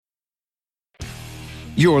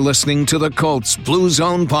You're listening to the Colts Blue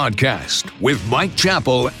Zone Podcast with Mike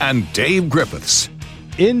Chappell and Dave Griffiths.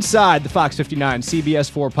 Inside the Fox 59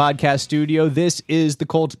 CBS 4 podcast studio, this is the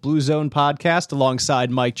Colts Blue Zone Podcast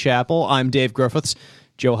alongside Mike Chappell. I'm Dave Griffiths.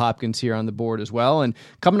 Joe Hopkins here on the board as well. And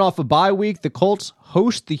coming off a bye week, the Colts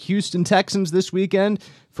host the Houston Texans this weekend.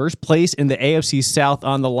 First place in the AFC South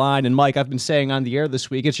on the line. And Mike, I've been saying on the air this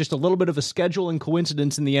week, it's just a little bit of a scheduling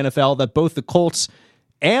coincidence in the NFL that both the Colts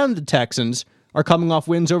and the Texans are coming off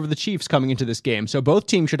wins over the Chiefs coming into this game. So both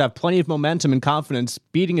teams should have plenty of momentum and confidence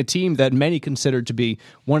beating a team that many consider to be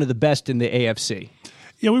one of the best in the AFC.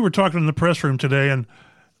 Yeah, we were talking in the press room today, and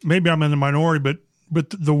maybe I'm in the minority, but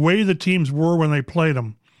the way the teams were when they played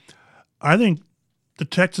them, I think the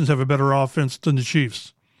Texans have a better offense than the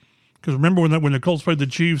Chiefs. Because remember when the Colts played the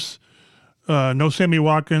Chiefs, no Sammy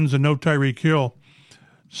Watkins and no Tyreek Hill.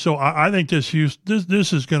 So I think this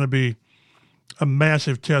is going to be a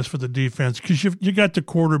massive test for the defense because you got the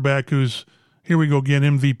quarterback who's, here we go again,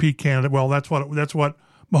 MVP candidate. Well, that's what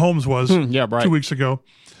Mahomes was 2 weeks ago.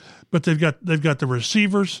 But they've got the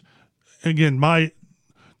receivers. Again, my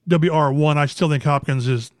WR1, I still think Hopkins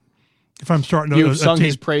is. If I'm starting You've sung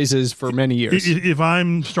his praises for many years. If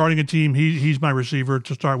I'm starting a team, he's my receiver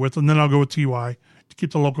to start with, and then I'll go with Ty to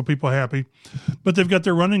keep the local people happy. But they've got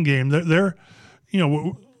their running game. They're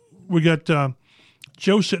we got.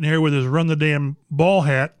 Joe sitting here with his run the damn ball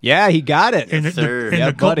hat. Yeah, he got it. And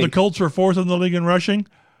the Colts are fourth in the league in rushing.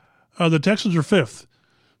 The Texans are fifth.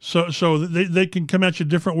 So they can come at you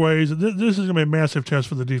different ways. This is going to be a massive test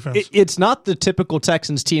for the defense. It's not the typical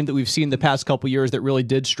Texans team that we've seen the past couple years that really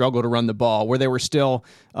did struggle to run the ball, where they were still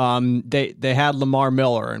they had Lamar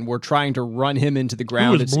Miller and were trying to run him into the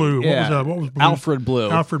ground. Who was Blue? Yeah, what was Blue? Alfred Blue.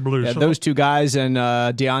 Alfred Blue. Yeah, those two guys and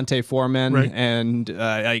Deontay Foreman, right. And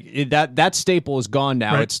that staple is gone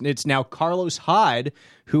now. Right. It's now Carlos Hyde,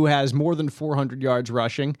 who has more than 400 yards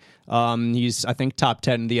rushing. He's, I think, top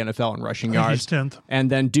 10 in the NFL in rushing yards. He's 10th. And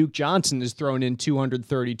then Duke Johnson is thrown in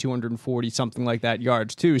 230, 240, something like that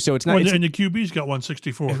yards, too. So it's not. And the QB's got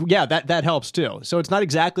 164. Yeah, that helps, too. So it's not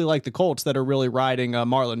exactly like the Colts that are really riding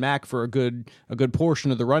Marlon Mack for a good portion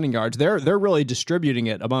of the running yards. They're really distributing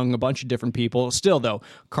it among a bunch of different people. Still, though,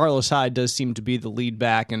 Carlos Hyde does seem to be the lead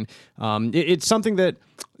back. And it's something that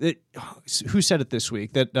who said it this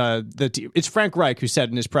week? It's Frank Reich who said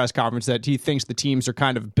in his press conference that he thinks the teams are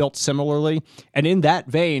kind of built similarly, and in that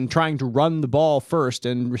vein, trying to run the ball first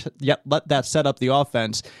and let that set up the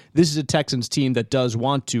offense. This is a Texans team that does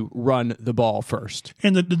want to run the ball first.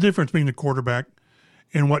 And the difference being the quarterback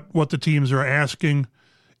and what the teams are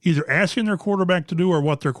either asking their quarterback to do or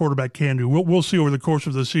what their quarterback can do. We'll see over the course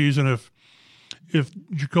of the season if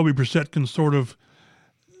Jacoby Brissett can sort of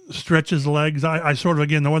stretch his legs. I sort of,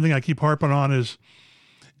 again, the one thing I keep harping on is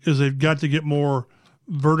they've got to get more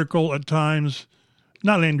vertical at times.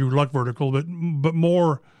 Not Andrew Luck vertical, but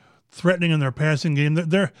more threatening in their passing game.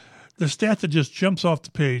 The stat that just jumps off the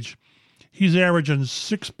page, he's averaging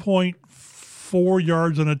 6.4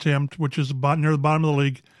 yards an attempt, which is about near the bottom of the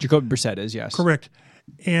league. Jacoby Brissett is, yes. Correct.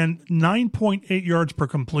 And 9.8 yards per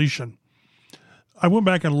completion. I went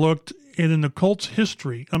back and looked, and in the Colts'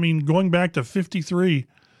 history, going back to 53,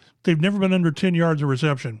 they've never been under 10 yards of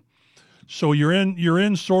reception. So you're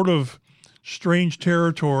in sort of strange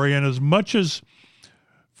territory, and as much as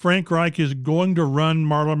Frank Reich is going to run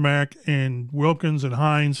Marlon Mack and Wilkins and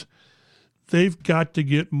Hines, they've got to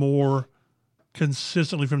get more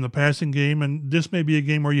consistently from the passing game, and this may be a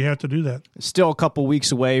game where you have to do that. Still a couple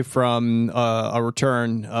weeks away from a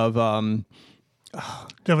return of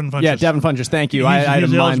Devin Funchess. Yeah, Devin Funchess. Thank you. He's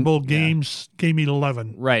eligible game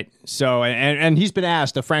 11. Right. So, and he's been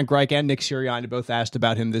asked, Frank Reich and Nick Sirianni both asked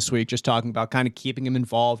about him this week, just talking about kind of keeping him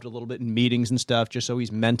involved a little bit in meetings and stuff, just so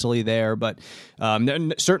he's mentally there. But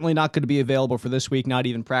certainly not going to be available for this week, not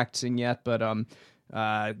even practicing yet. But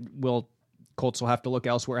Colts will have to look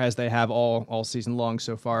elsewhere, as they have all season long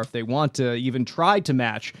so far, if they want to even try to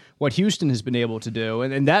match what Houston has been able to do.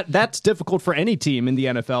 And that's difficult for any team in the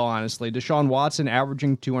NFL, honestly. Deshaun Watson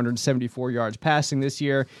averaging 274 yards passing this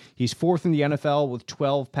year. He's fourth in the NFL with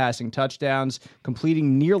 12 passing touchdowns,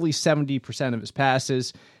 completing nearly 70% of his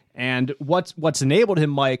passes. And what's enabled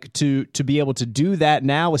him, Mike, to be able to do that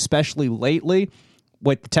now, especially lately,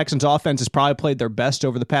 the Texans offense has probably played their best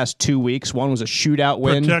over the past 2 weeks. One was a shootout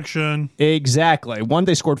win. Protection. Exactly. One,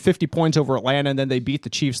 they scored 50 points over Atlanta, and then they beat the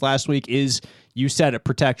Chiefs last week, you said it,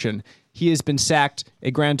 protection. He has been sacked a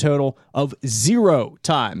grand total of 0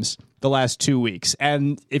 times the last 2 weeks.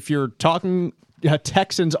 And if you're talking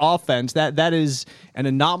Texans offense, that is an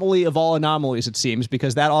anomaly of all anomalies, it seems,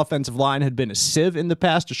 because that offensive line had been a sieve in the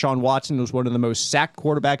past. Deshaun Watson was one of the most sacked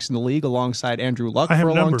quarterbacks in the league alongside Andrew Luck for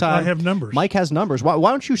a long time. I have numbers. Mike has numbers. Why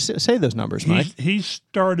don't you say those numbers, Mike? He's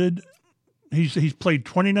played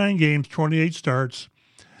 29 games, 28 starts,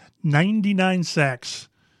 99 sacks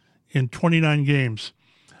in 29 games.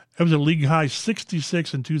 That was a league high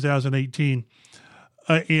 66 in 2018.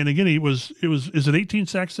 And again, is it 18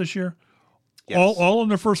 sacks this year? Yes. All in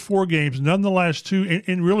the first 4 games, none the last 2.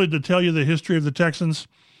 And really, to tell you the history of the Texans,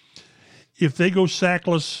 if they go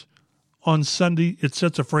sackless on Sunday, it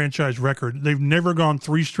sets a franchise record. They've never gone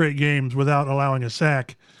 3 straight games without allowing a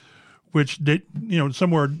sack, which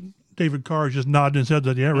somewhere David Carr is just nodding his head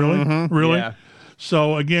that, yeah, really? Mm-hmm. Really? Yeah.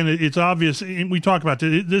 So again, it's obvious, and we talk about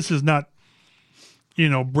this is not,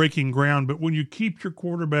 breaking ground, but when you keep your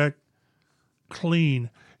quarterback clean,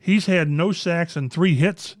 he's had no sacks and 3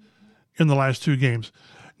 hits in the last 2 games.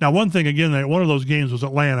 Now, one thing, again, one of those games was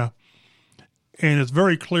Atlanta, and it's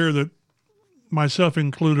very clear that, myself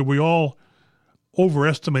included, we all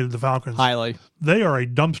overestimated the Falcons. Highly. They are a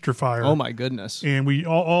dumpster fire. Oh, my goodness. And we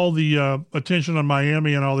all the attention on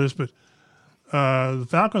Miami and all this, but the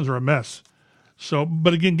Falcons are a mess. So,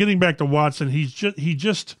 but again, getting back to Watson, he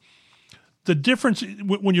just the difference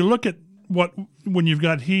when you look at when you've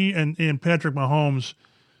got he and Patrick Mahomes,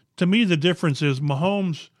 to me the difference is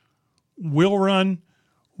Mahomes will run,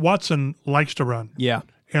 Watson likes to run. Yeah.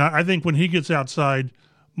 And I think when he gets outside,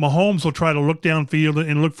 Mahomes will try to look downfield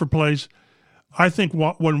and look for plays. I think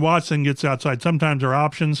when Watson gets outside, sometimes there are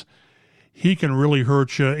options. He can really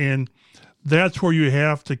hurt you, and that's where you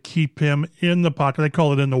have to keep him in the pocket. They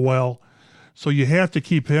call it in the well. So you have to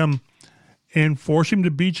keep him and force him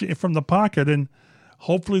to beat you from the pocket. And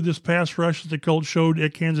hopefully this pass rush that the Colts showed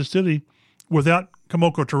at Kansas City without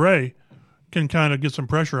Kamoko Toure can kind of get some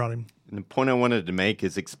pressure on him. And the point I wanted to make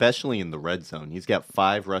is, especially in the red zone, he's got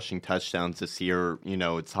 5 rushing touchdowns this year.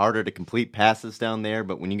 It's harder to complete passes down there,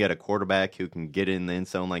 but when you get a quarterback who can get in the end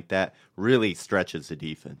zone like that, really stretches the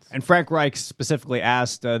defense. And Frank Reich specifically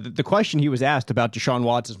asked, the question he was asked about Deshaun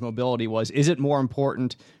Watson's mobility was, is it more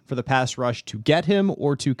important for the pass rush to get him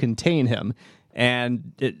or to contain him?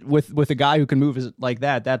 And with a guy who can move like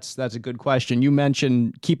that, that's a good question. You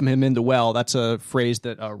mentioned keeping him in the well. That's a phrase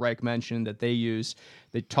that Reich mentioned that they use.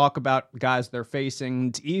 They talk about guys they're facing.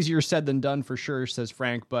 It's easier said than done for sure, says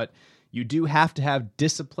Frank, but you do have to have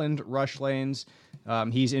disciplined rush lanes.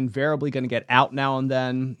 He's invariably going to get out now and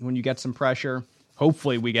then when you get some pressure.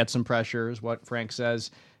 Hopefully we get some pressure is what Frank says.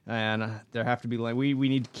 And there have to be we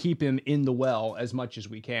need to keep him in the well as much as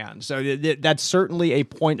we can. So that's certainly a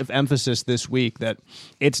point of emphasis this week, that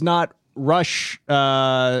it's not rush,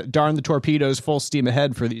 darn the torpedoes, full steam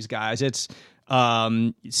ahead for these guys. It's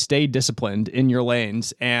stay disciplined in your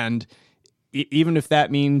lanes. And even if that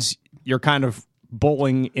means you're kind of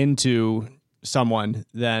bowling into someone,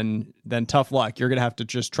 then tough luck. You're going to have to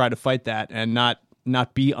just try to fight that and not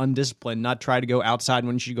be undisciplined, not try to go outside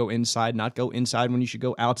when you should go inside, not go inside when you should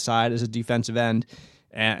go outside as a defensive end,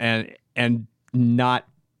 and not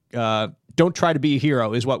don't try to be a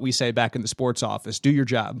hero is what we say back in the sports office. Do your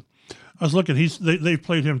job. I was looking. They've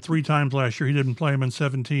played him 3 times last year. He didn't play him in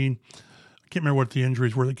 17. I can't remember what the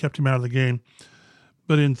injuries were that kept him out of the game.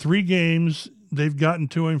 But in 3 games, they've gotten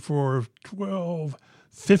to him for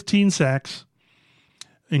 15 sacks,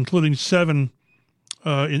 including 7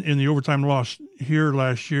 in the overtime loss here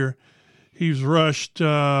last year. He's rushed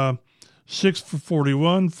 6 for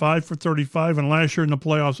 41, 5 for 35, and last year in the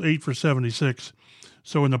playoffs, 8 for 76.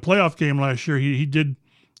 So in the playoff game last year, he did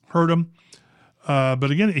hurt him. But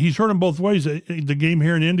again, he's hurt him both ways. The game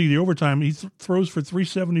here in Indy, the overtime, he throws for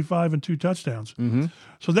 375 and 2 touchdowns. Mm-hmm.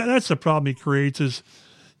 So that's the problem he creates is,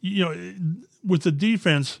 with the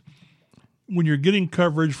defense, when you're getting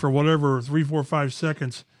coverage for whatever, 3, 4, 5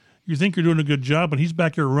 seconds, you think you're doing a good job, and he's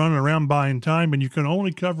back here running around buying time, and you can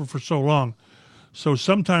only cover for so long. So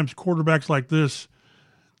sometimes quarterbacks like this,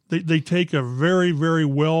 they take a very, very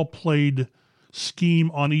well-played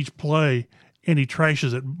scheme on each play, and he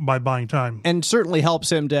trashes it by buying time. And certainly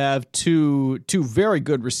helps him to have two very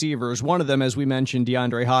good receivers. One of them, as we mentioned,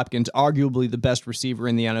 DeAndre Hopkins, arguably the best receiver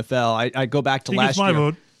in the NFL. I go back to last year. He gets my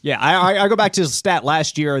vote. Yeah, I go back to his stat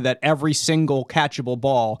last year that every single catchable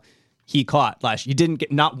ball he caught last year. He didn't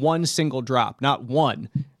get not one single drop, not one.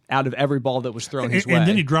 out of every ball that was thrown his way. And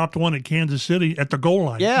then he dropped one at Kansas City at the goal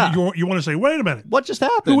line. Yeah. You want to say, wait a minute. What just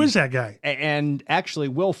happened? Who is that guy? And actually,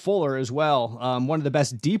 Will Fuller as well, one of the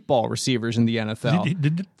best deep ball receivers in the NFL. He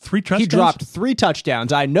did 3 touchdowns? He dropped 3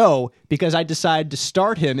 touchdowns. I know because I decided to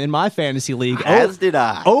start him in my fantasy league. As did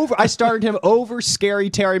I. I started him over scary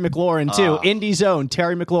Terry McLaurin, too. Indy's own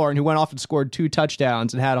Terry McLaurin, who went off and scored 2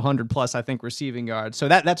 touchdowns and had 100-plus, I think, receiving yards. So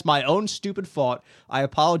that's my own stupid fault. I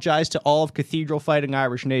apologize to all of Cathedral Fighting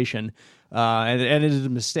Irish Nation. And it is a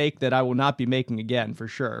mistake that I will not be making again for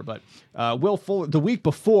sure. But Will Fuller, the week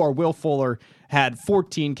before, Will Fuller had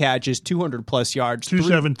 14 catches, 200-plus yards,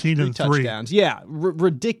 217 three and 3 touchdowns. Yeah,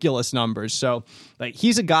 ridiculous numbers. So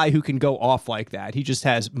he's a guy who can go off like that. He just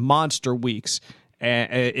has monster weeks. And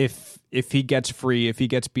if he gets free, if he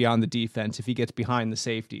gets beyond the defense, if he gets behind the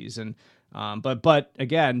safeties, and but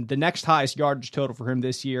again, the next highest yardage total for him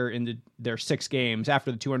this year in their 6 games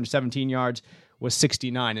after the 217 yards was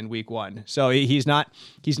 69 in week 1. So he's not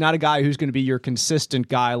a guy who's going to be your consistent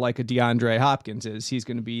guy like a DeAndre Hopkins is. He's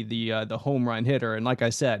going to be the home run hitter. And like I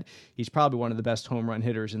said, he's probably one of the best home run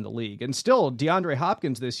hitters in the league. And still, DeAndre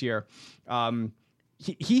Hopkins this year,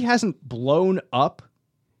 he hasn't blown up,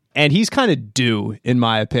 and he's kind of due, in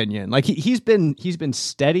my opinion. Like he's been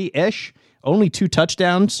steady-ish. Only 2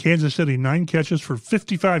 touchdowns. Kansas City, 9 catches for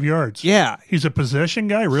 55 yards. Yeah. He's a possession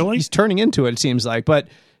guy, really? He's turning into it seems like. But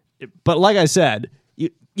like I said,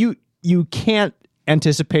 you can't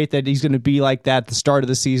anticipate that he's going to be like that the start of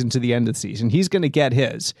the season to the end of the season. He's going to get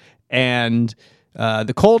his. And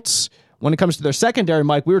the Colts, when it comes to their secondary,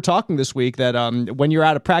 Mike, we were talking this week that when you're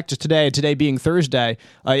out of practice today being Thursday,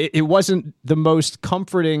 it wasn't the most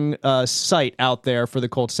comforting sight out there for the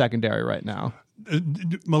Colts secondary right now.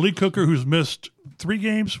 Malik Hooker, who's missed 3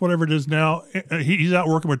 games, whatever it is now, he's out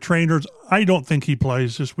working with trainers. I don't think he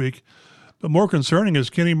plays this week. But more concerning is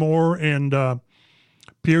Kenny Moore and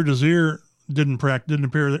Pierre Desir didn't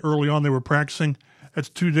appear early on. They were practicing. That's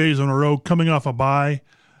 2 days in a row, coming off a bye.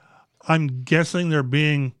 I'm guessing they're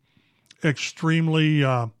being extremely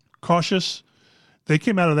cautious. They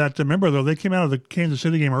came out of that. Remember, though, they came out of the Kansas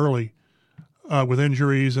City game early with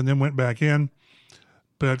injuries and then went back in.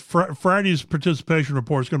 But Friday's participation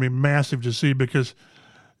report is going to be massive to see because,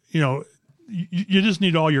 you just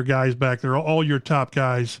need all your guys back there, all your top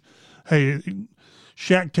guys. Hey,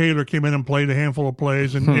 Shaq Taylor came in and played a handful of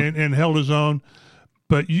plays and held his own.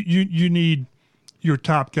 But you need your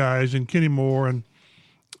top guys, and Kenny Moore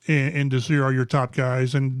and Desir are your top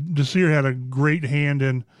guys. And Desir had a great hand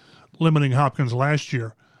in limiting Hopkins last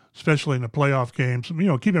year, especially in the playoff games.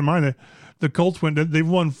 Keep in mind that the Colts they've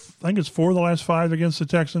won, I think it's 4 of the last 5 against the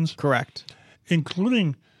Texans. Correct.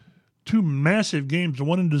 Including 2 massive games, the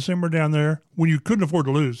one in December down there when you couldn't afford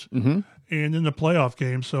to lose, and then the playoff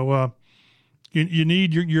game. So you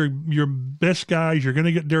need your best guys. You're going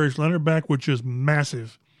to get Darius Leonard back, which is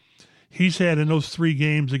massive. He's had in those 3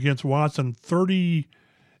 games against Watson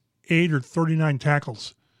 38 or 39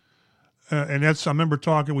 tackles. And I remember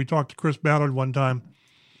we talked to Chris Ballard one time,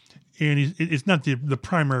 and it's not the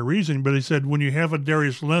primary reason, but he said when you have a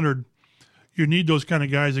Darius Leonard, you need those kind of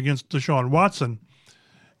guys against Deshaun Watson,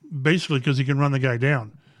 basically because he can run the guy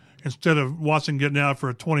down. Instead of Watson getting out for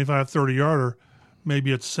a 25, 30-yarder,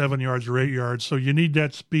 maybe it's 7 yards or 8 yards. So you need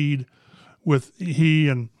that speed with he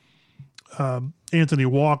and Anthony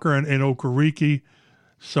Walker and Okereke.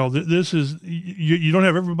 So this is you don't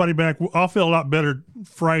have everybody back. I'll feel a lot better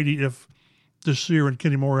Friday if Desir and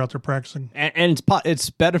Kenny Moore are out there practicing. And it's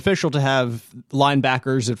beneficial to have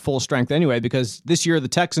linebackers at full strength anyway, because this year the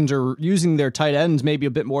Texans are using their tight ends maybe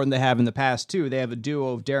a bit more than they have in the past too. They have a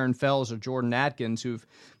duo of Darren Fells or Jordan Atkins who've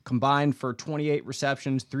combined for 28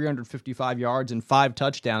 receptions, 355 yards, and 5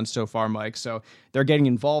 touchdowns so far, Mike. So they're getting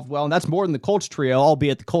involved well, and that's more than the Colts trio,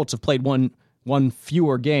 albeit the Colts have played one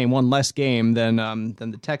less game than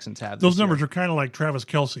the Texans have. Those numbers are kind of like Travis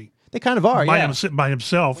Kelce. They kind of are, by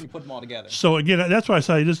himself. When you put them all together. So again, that's why I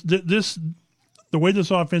say this the way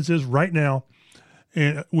this offense is right now,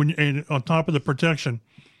 and on top of the protection,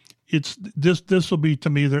 this will be to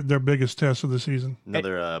me their biggest test of the season.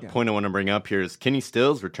 Another point I want to bring up here is Kenny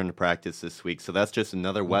Stills returned to practice this week, so that's just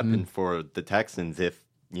another weapon for the Texans if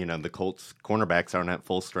the Colts cornerbacks aren't at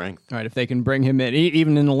full strength. All right, if they can bring him in,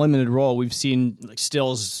 even in a limited role, we've seen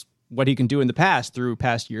Stills what he can do in the past through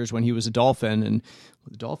past years when he was a Dolphin, and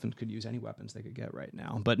the Dolphins could use any weapons they could get right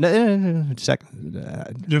now. But there's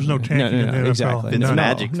no tanking in the NFL. Exactly.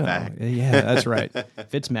 Fitzmagic's back. Yeah, that's right.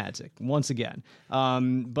 Fitzmagic once again.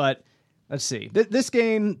 But let's see. This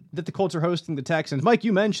game that the Colts are hosting the Texans, Mike,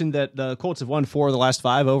 you mentioned that the Colts have won 4 of the last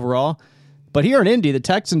 5 overall. But here in Indy, the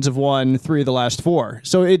Texans have won 3 of the last 4.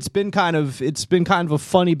 So it's been kind of a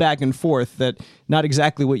funny back and forth that not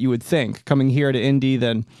exactly what you would think. Coming here to Indy,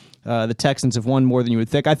 then the Texans have won more than you would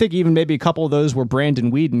think. I think even maybe a couple of those were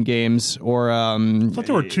Brandon Weeden games, or I thought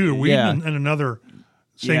there were 2, Weeden and another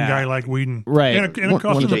same guy like Weeden, right? And it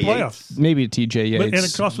cost them the playoffs. Maybe T.J. Yates, and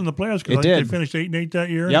it cost them the playoffs because they finished 8-8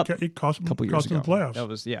 that year. Yep. It cost them a couple years ago. The playoffs. That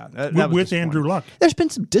was that with was Andrew Luck. There's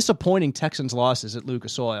been some disappointing Texans losses at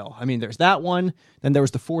Lucas Oil. I mean, there's that one. Then there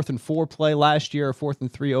was the 4th and 4 play last year, a 4th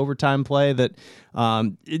and 3 overtime play that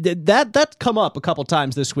come up a couple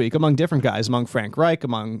times this week among different guys, among Frank Reich,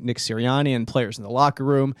 among Nick Sirianni, and players in the locker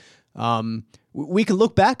room. We can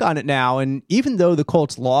look back on it now, and even though the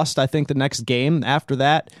Colts lost, I think, the next game after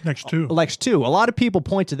that, next two, a lot of people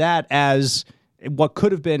point to that as what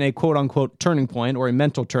could have been a quote-unquote turning point or a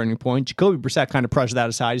mental turning point. Jacoby Brissett kind of brushed that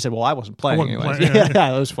aside. He said, well, I wasn't playing anyway. Yeah,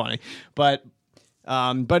 that was funny. But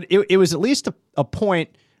it was at least a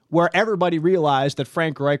point where everybody realized that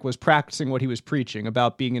Frank Reich was practicing what he was preaching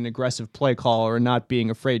about being an aggressive play caller and not being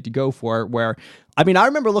afraid to go for it. Where, I mean, I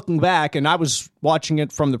remember looking back, and I was watching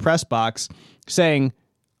it from the press box, saying,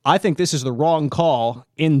 I think this is the wrong call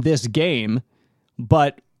in this game,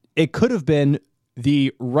 but it could have been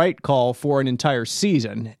the right call for an entire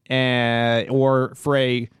season, or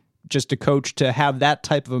for just a coach to have that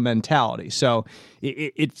type of a mentality. So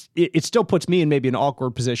it still puts me in maybe an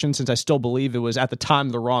awkward position, since I still believe it was at the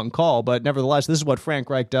time the wrong call. But nevertheless, this is what Frank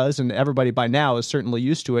Reich does, and everybody by now is certainly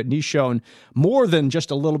used to it. And he's shown more than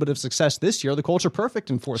just a little bit of success this year. The Colts are perfect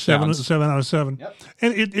in 4th downs. 7 out of 7. Yep.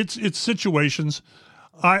 And it's situations.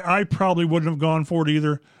 I probably wouldn't have gone for it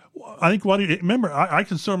either. I think I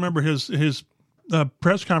can still remember his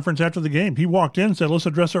press conference after the game. He walked in and said, let's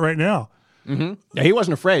address it right now. Mm-hmm. Yeah, he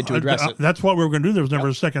wasn't afraid to address it. That's what we were going to do. There was never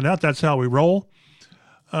a second out. That's how we roll.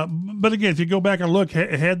 But again, if you go back and look,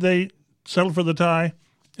 had they settled for the tie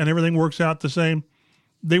and everything works out the same,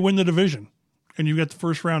 they win the division, and you get the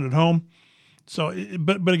first round at home. So,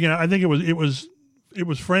 but again, I think it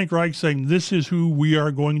was Frank Reich saying, this is who we are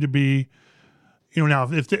going to be. Now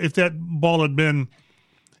if that ball had been,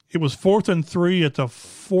 it was 4th and 3 at the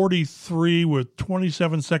 43 with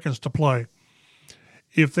 27 seconds to play.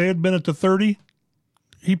 If they had been at the 30,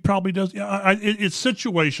 he probably does. It's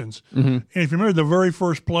situations. Mm-hmm. And if you remember the very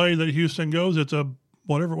first play that Houston goes, it's a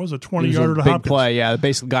 20-yarder to Hopkins. Big play, yeah.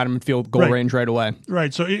 Basically got him in field goal range right away.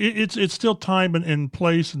 Right. So it's still time and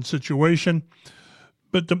place and situation.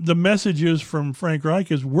 But the message is from Frank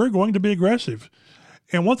Reich is we're going to be aggressive.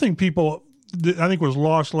 And one thing people, I think, was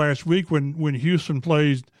lost last week when Houston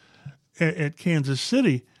plays at Kansas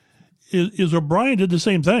City is O'Brien did the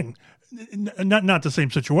same thing. Not the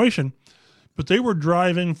same situation, but they were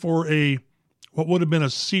driving for what would have been a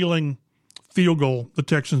ceiling field goal, the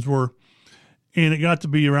Texans were, and it got to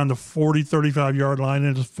be around the 40, 35-yard line,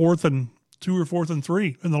 and it was 4th and 2 or 4th and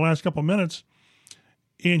 3 in the last couple of minutes,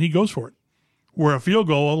 and he goes for it. Where a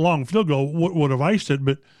long field goal would have iced it,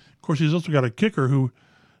 but of course he's also got a kicker who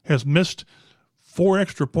has missed 4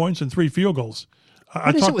 extra points and 3 field goals.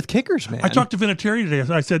 What is it with kickers, man? I talked to Vinatieri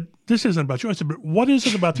today. I said, this isn't about you. I said, but what is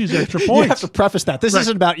it about these extra points? You have to preface that. This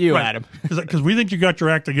isn't about you, Adam. Because we think you got your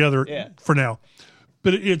act together for now.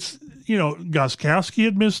 But it's, Gostkowski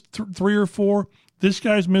had missed 3 or 4. This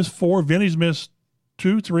guy's missed 4. Vinny's missed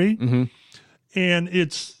 2, 3. Mm-hmm. And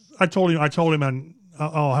I told him, and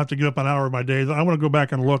I'll have to get up an hour of my day. I want to go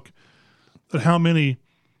back and look at how many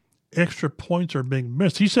extra points are being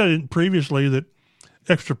missed. He said previously that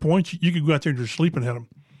extra points, you could go out there and just sleep and hit them.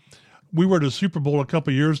 We were at a Super Bowl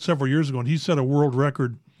several years ago, and he set a world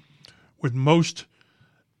record with most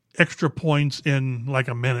extra points in like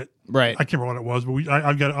a minute. Right. I can't remember what it was, but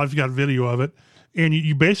I've got a video of it. And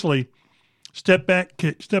you basically step back,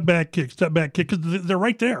 kick, because they're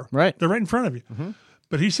right there. Right. They're right in front of you. Mm-hmm.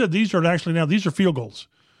 But he said these are field goals.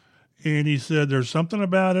 And he said there's something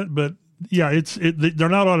about it, but yeah, they're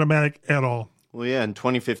not automatic at all. Well, yeah, in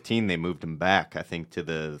 2015 they moved him back, I think, to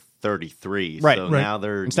the 33. Right. So now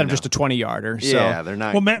they're instead of just a 20-yarder. Yeah, they're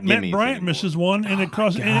not. Well, Matt Bryant misses one, and it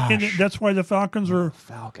costs, and that's why the Falcons are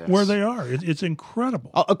where they are. It's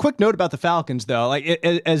incredible. A quick note about the Falcons, though, like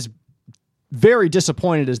as very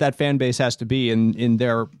disappointed as that fan base has to be in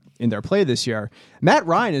their play this year, Matt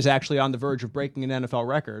Ryan is actually on the verge of breaking an NFL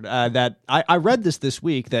record. That I read this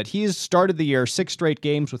week that he's started the year 6 straight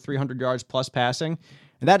games with 300 yards plus passing.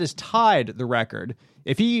 And that has tied the record.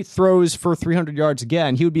 If he throws for 300 yards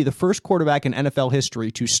again, he would be the first quarterback in NFL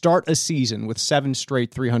history to start a season with 7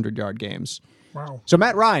 straight 300-yard games. Wow. So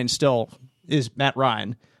Matt Ryan still is Matt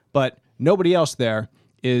Ryan, but nobody else there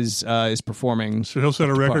is performing. So he'll set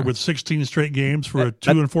a record with 16 straight games for a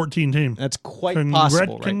 2-14 team. That's quite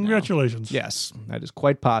possible right Congratulations. now. Yes, that is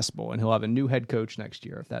quite possible, and he'll have a new head coach next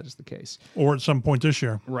year if that is the case. Or at some point this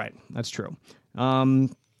year. Right, that's true.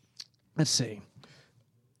 Let's see.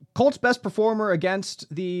 Colts best performer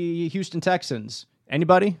against the Houston Texans.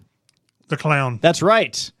 Anybody? The clown. That's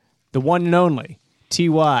right. The one and only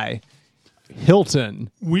T.Y.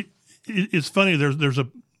 Hilton. It's funny. There's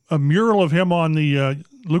a mural of him on the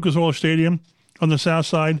Lucas Oil Stadium on the south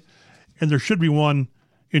side, and there should be one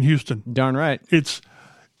in Houston. Darn right. It's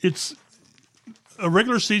a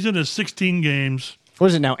regular season is 16 games. What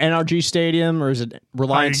is it now? NRG Stadium or is it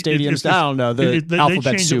Reliance Stadium? I don't know. The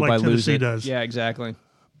alphabet soup. I lose it. Does. Yeah, exactly.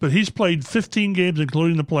 But he's played 15 games,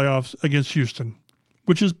 including the playoffs, against Houston,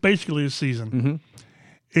 which is basically a season. Mm-hmm.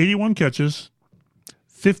 81 catches,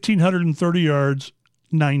 1,530 yards,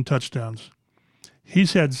 9 touchdowns.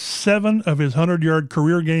 He's had 7 of his 100-yard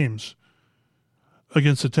career games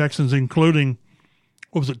against the Texans, including,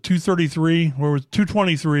 233, or was it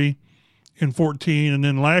 223 in 14, and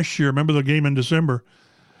then last year, remember the game in December,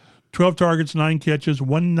 12 targets, 9 catches,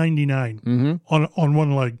 199 on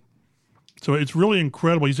one leg. So it's really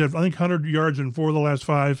incredible. He's had, I think, 100 yards in 4 of the last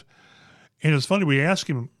 5. And it's funny, we ask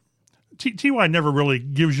him, T.Y. never really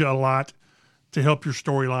gives you a lot to help your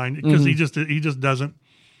storyline because he just doesn't.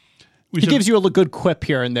 He gives you a good quip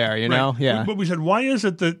here and there, you know? Right. Yeah. But we said, why is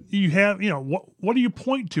it that you have, what do you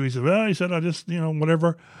point to? He said, I just,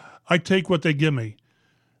 whatever. I take what they give me.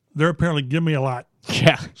 They're apparently giving me a lot.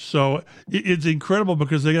 Yeah. So it's incredible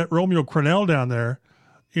because they got Romeo Crennel down there,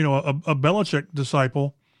 a Belichick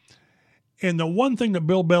disciple. And the one thing that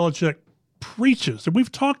Bill Belichick preaches, and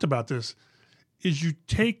we've talked about this, is you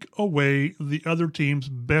take away the other team's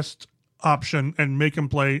best option and make them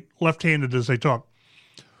play left-handed as they talk.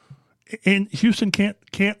 And Houston can't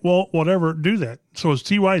whatever do that. So is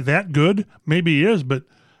T.Y. that good? Maybe he is, but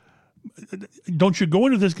don't you go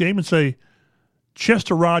into this game and say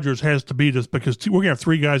Chester Rogers has to beat us because we're going to have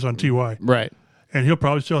 3 guys on T.Y. Right. And he'll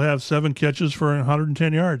probably still have 7 catches for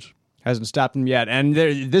 110 yards. Hasn't stopped him yet. And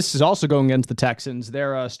this is also going against the Texans.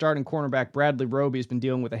 Their starting cornerback, Bradley Roby, has been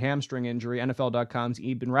dealing with a hamstring injury. NFL.com's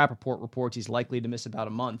Eben Rappaport reports he's likely to miss about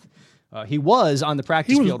a month. He was on the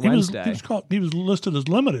practice field Wednesday. He was listed as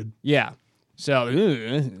limited. Yeah. So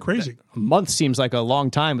crazy. A month seems like a long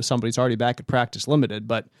time if somebody's already back at practice limited,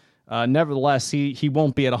 but nevertheless, he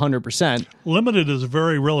won't be at 100%. Limited is a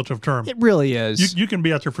very relative term. It really is. You can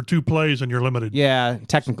be out there for 2 plays and you're limited. Yeah,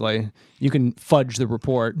 technically. You can fudge the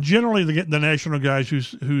report. Generally, the national guys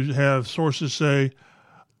who have sources say,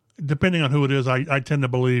 depending on who it is, I tend to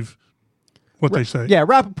believe what they say. Yeah,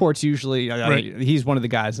 Rappaport's usually, Right. He's one of the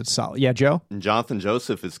guys that's solid. Yeah, Joe? And Jonathan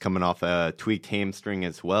Joseph is coming off a tweaked hamstring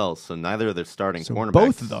as well, so neither of their starting cornerbacks.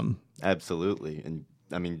 Both of them. Absolutely. And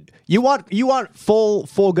I mean, you want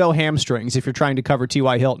full go hamstrings if you're trying to cover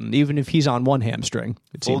T.Y. Hilton, even if he's on one hamstring.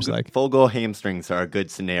 It seems like full go hamstrings are a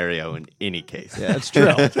good scenario in any case. Yeah, that's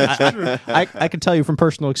true. I can tell you from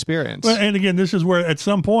personal experience. Well, and again, this is where at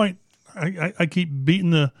some point I keep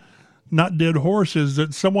beating the not dead horse is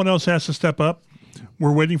that someone else has to step up.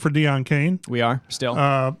 We're waiting for Deion Kane. We are still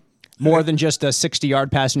more than just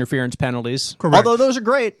 60-yard pass interference penalties. Correct. Although those are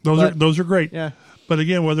great. Those are great. Yeah. But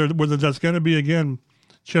again, whether that's going to be again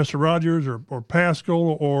Chester Rogers or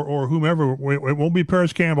Pascal or whomever, it won't be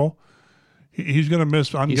Paris Campbell. He's going to miss.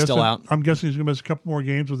 He's still out. I'm guessing he's going to miss a couple more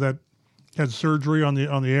games with that. Had surgery on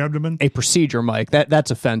the abdomen. A procedure, Mike.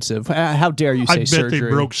 That's offensive. How dare you say surgery? I bet they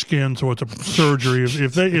broke skin, so it's a surgery.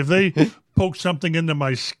 if they poke something into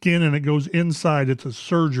my skin and it goes inside, it's a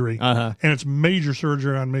surgery, and it's major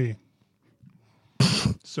surgery on me.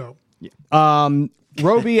 So,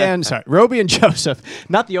 Roby and Joseph,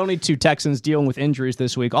 not the only 2 Texans dealing with injuries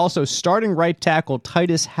this week. Also, starting right tackle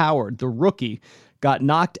Titus Howard, the rookie, got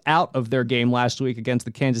knocked out of their game last week against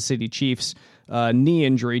the Kansas City Chiefs. Knee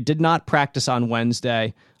injury, did not practice on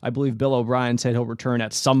Wednesday. I believe Bill O'Brien said he'll return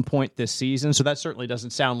at some point this season, so that certainly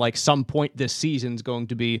doesn't sound like some point this season is going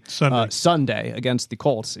to be Sunday against the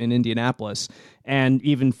Colts in Indianapolis. And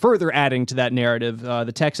even further adding to that narrative,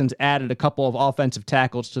 the Texans added a couple of offensive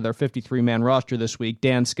tackles to their 53-man roster this week,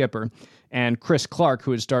 Dan Skipper and Chris Clark,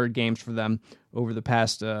 who had started games for them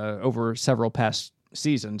over several past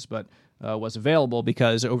seasons, but was available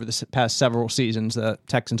because over the past several seasons, the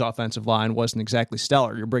Texans' offensive line wasn't exactly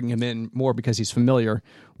stellar. You're bringing him in more because he's familiar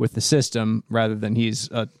with the system rather than he's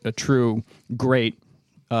a true great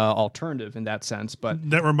alternative in that sense.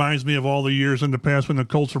 But that reminds me of all the years in the past when the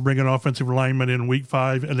Colts were bringing offensive linemen in week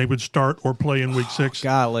 5 and they would start or play in week 6.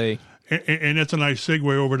 Golly. And it's a nice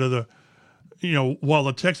segue over to the, while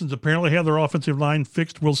the Texans apparently have their offensive line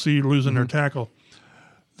fixed, we'll see losing their tackle.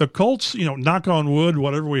 The Colts, knock on wood,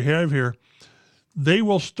 whatever we have here, they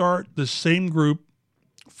will start the same group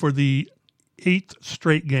for the 8th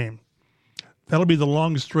straight game. That'll be the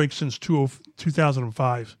longest streak since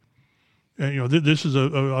 2005. And, this is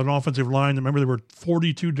an offensive line. Remember, there were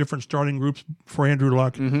 42 different starting groups for Andrew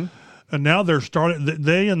Luck. Mm-hmm. And now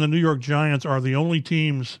they and the New York Giants are the only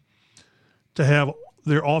teams to have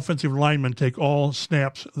their offensive linemen take all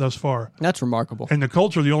snaps thus far. That's remarkable. And the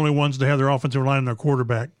Colts are the only ones to have their offensive line and their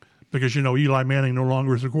quarterback because, Eli Manning no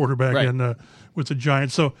longer is the quarterback with the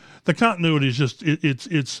Giants. So the continuity is just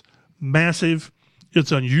it's massive.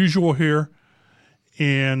 It's unusual here.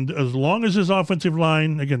 And as long as his offensive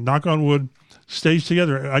line, again, knock on wood, stays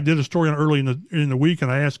together. I did a story on early in the week,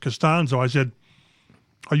 and I asked Costanzo, I said,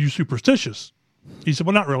 are you superstitious? He said,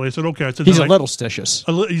 well, not really. I said, okay. I said, he's a little stitious.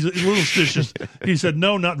 He's a little stitious. He said,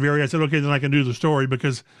 no, not very. I said, okay, then I can do the story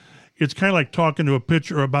because it's kind of like talking to a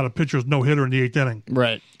pitcher about a pitcher's no-hitter in the 8th inning.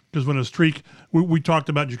 Right. Because when a streak, we talked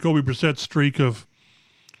about Jacoby Brissett's streak of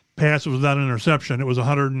passes without an interception. It was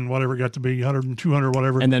 100 and whatever it got to be, 100 and 200,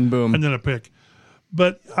 whatever. And then boom. And then a pick.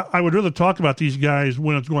 But I would rather talk about these guys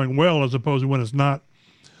when it's going well as opposed to when it's not.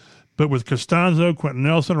 But with Costanzo, Quentin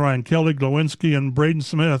Nelson, Ryan Kelly, Glowinski, and Braden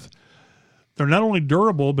Smith, they're not only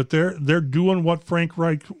durable, but they're doing what Frank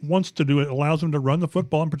Reich wants to do. It allows them to run the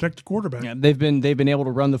football and protect the quarterback. Yeah, they've been able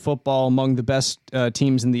to run the football among the best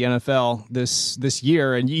teams in the NFL this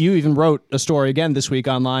year. And you even wrote a story again this week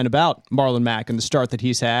online about Marlon Mack and the start that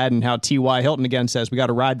he's had, and how T.Y. Hilton again says we got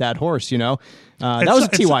to ride that horse. That was a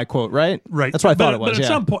T.Y. quote, right? Right. That's what I thought it was.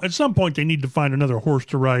 But at some point, they need to find another horse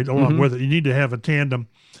to ride along with it. You need to have a tandem.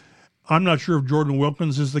 I'm not sure if Jordan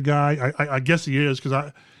Wilkins is the guy. I guess he is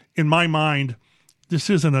because in my mind, this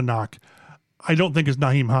isn't a knock. I don't think it's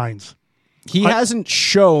Nyheim Hines. He hasn't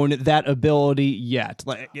shown that ability yet.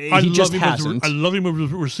 He just hasn't. I love him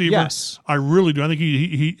as a receiver. Yes. I really do. I think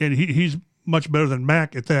he's much better than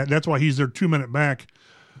Mack at that. That's why he's their 2-minute back.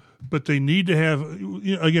 But they need to have,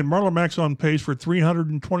 again, Marlon Mack's on pace for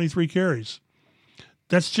 323 carries.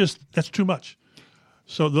 That's too much.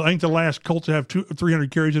 So I think the last Colts to have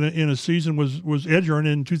 300 carries in a season was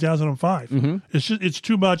Edgerrin in 2005. Mm-hmm. It's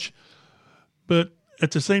too much, but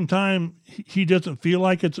at the same time, he doesn't feel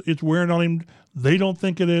like it's wearing on him. They don't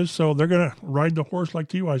think it is, so they're going to ride the horse like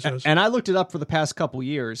T.Y. says. And I looked it up for the past couple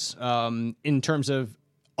years in terms of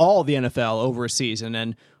all the NFL over a season,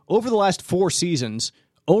 and over the last 4 seasons,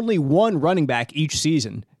 only one running back each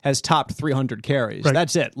season has topped 300 carries. Right.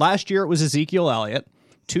 That's it. Last year it was Ezekiel Elliott.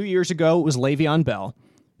 2 years ago it was Le'Veon Bell.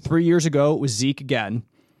 3 years ago it was Zeke again.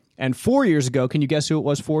 And 4 years ago, can you guess who it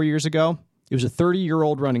was 4 years ago? It was a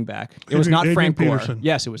 30-year-old running back. It was not Frank Gore. Peterson.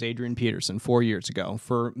 Yes, it was Adrian Peterson 4 years ago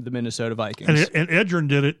for the Minnesota Vikings. And Edgerrin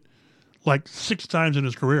did it like 6 times in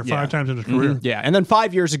his career, 5 times in his career. Mm-hmm. Yeah, and then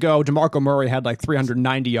 5 years ago, DeMarco Murray had like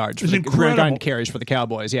 390 yards. 390 carries for the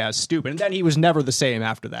Cowboys. Yeah, it's stupid. And then he was never the same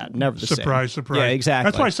after that. Never the same. Surprise. Yeah,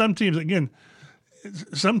 exactly. That's why some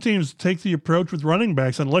teams take the approach with running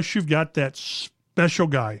backs, unless you've got that special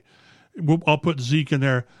guy. I'll put Zeke in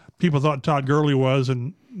there. People thought Todd Gurley was,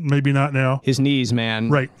 and maybe not now. His knees,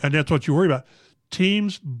 man. Right, and that's what you worry about.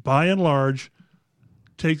 Teams, by and large,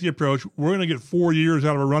 take the approach, we're going to get 4 years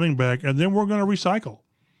out of a running back, and then we're going to recycle.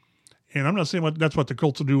 And I'm not saying that's what the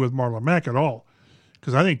Colts will do with Marlon Mack at all,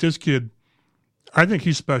 because I think this kid, I think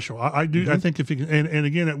he's special. I do. Mm-hmm. I think if he can, and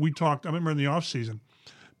again, we talked, I remember in the offseason,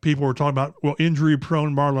 people were talking about,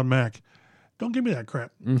 injury-prone Marlon Mack. Don't give me that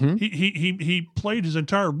crap. Mm-hmm. He played his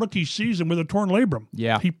entire rookie season with a torn labrum.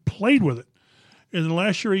 Yeah. He played with it. And then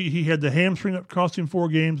last year he had the hamstring that cost him 4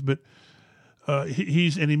 games, but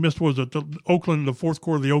he missed the fourth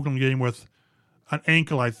quarter of the Oakland game with an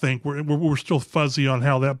ankle, I think. We're still fuzzy on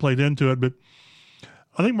how that played into it, but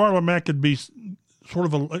I think Marlon Mack could be sort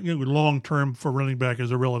of a long term for running back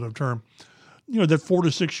as a relative term. That 4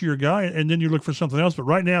 to 6 year guy, and then you look for something else. But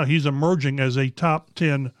right now he's emerging as a top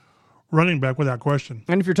 10 running back without question.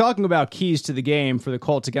 And if you're talking about keys to the game for the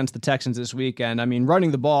Colts against the Texans this weekend, I mean,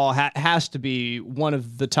 running the ball has to be one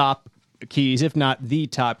of the top keys, if not the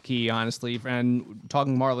top key, honestly. And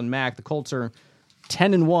talking Marlon Mack, the Colts are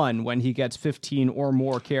 10-1 when he gets 15 or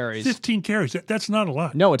more carries. 15 carries, that's not a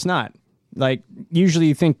lot. No, it's not. Like, usually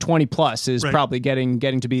you think 20 plus is right. Probably getting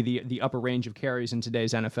to be the upper range of carries in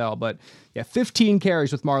today's NFL. But yeah, 15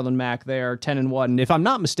 carries with Marlon Mack there, 10-1. And if I'm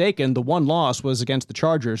not mistaken, the one loss was against the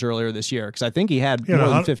Chargers earlier this year, because I think he had more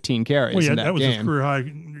than 15 carries in that game. That was his career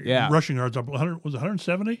high rushing yards up. 100, was it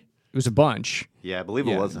 170? It was a bunch. Yeah, I believe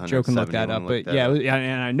it was 170. Joe can look that up. But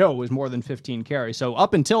and I know it was more than 15 carries. So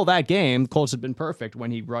up until that game, the Colts had been perfect when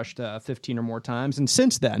he rushed 15 or more times. And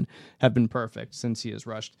since then have been perfect since he has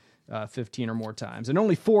rushed 15 or more times. And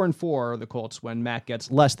only 4-4 are the Colts when Matt gets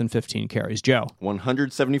less than 15 carries. Joe.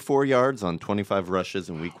 174 yards on 25 rushes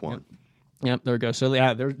in week 1. Yep, there we go. So,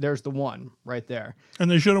 yeah, there's the one right there. And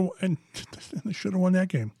they should have won that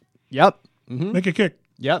game. Yep. Mm-hmm. Make a kick.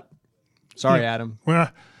 Yep. Sorry, Adam. Well,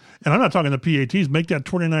 and I'm not talking the PATs. Make that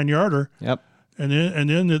 29-yarder. Yep. And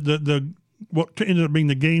then the what ended up being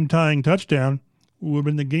the game-tying touchdown would have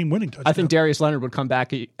been the game-winning touchdown. I think Darius Leonard would come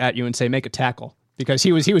back at you and say, make a tackle, because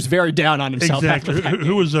he was very down on himself. Exactly. After that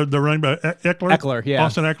Who was the running back? Eckler? Eckler, yeah.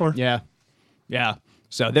 Austin Eckler? Yeah.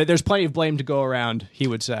 So there's plenty of blame to go around, he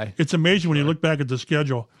would say. It's amazing when you look back at the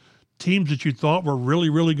schedule. Teams that you thought were really,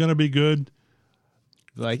 really going to be good.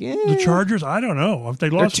 Like The Chargers, I don't know. If they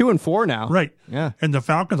they're lost 2-4 now. Right. Yeah. And the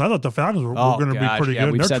Falcons, I thought the Falcons were Oh, going to be gosh, pretty yeah,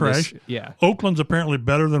 good. we've They're said this. trash. Yeah. Oakland's apparently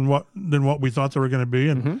better than what we thought they were going to be.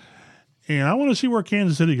 And I want to see where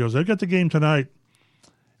Kansas City goes. They've got the game tonight.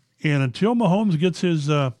 And until Mahomes gets his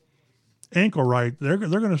ankle right, they're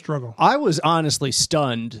going to struggle. I was honestly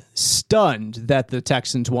stunned that the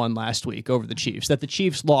Texans won last week over the Chiefs, that the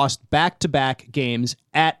Chiefs lost back-to-back games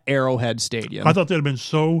at Arrowhead Stadium. I thought they'd have been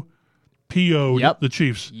so PO'd, Yep. the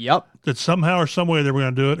Chiefs, Yep. that somehow or some way they were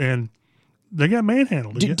going to do it, and they got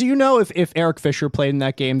manhandled. Do you know if Eric Fisher played in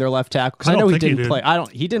that game, their left tackle? Because I I know don't he think he didn't did. play.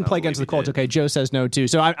 He didn't play against the believe he Colts. did. Okay, Joe says no too.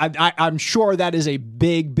 So I'm sure that is a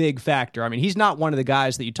big factor. I mean, he's not one of the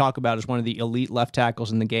guys that you talk about as one of the elite left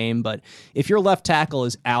tackles in the game. But if your left tackle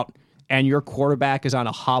is out and your quarterback is on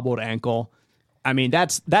a hobbled ankle, I mean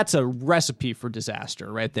that's a recipe for disaster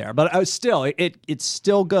right there. But I was still, it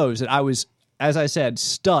still goes that I was, as I said,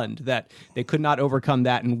 stunned that they could not overcome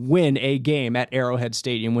that and win a game at Arrowhead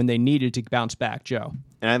Stadium when they needed to bounce back, Joe.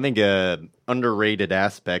 And I think a underrated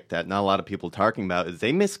aspect that not a lot of people are talking about is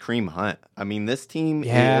they miss Kareem Hunt. I mean, this team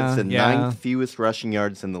is the ninth fewest rushing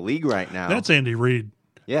yards in the league right now. That's Andy Reid.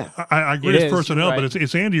 Yeah. I agree It with is, personnel, right. but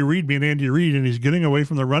it's Andy Reid being Andy Reid, and he's getting away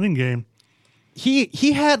from the running game. He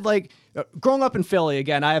had growing up in Philly,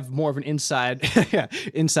 again, I have more of an inside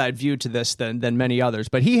view to this than many others,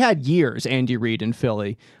 but he had years, Andy Reid, in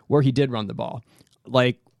Philly where he did run the ball.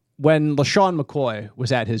 Like when LaShawn McCoy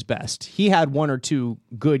was at his best, he had 1 or 2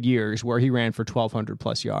 good years where he ran for 1,200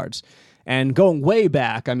 plus yards. And going way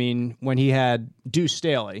back, I mean, when he had Deuce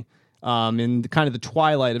Staley, in kind of the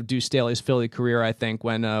twilight of Deuce Staley's Philly career, I think,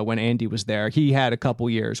 when Andy was there, he had a couple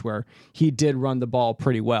years where he did run the ball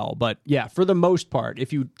pretty well. But yeah, for the most part,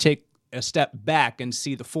 if you take a step back and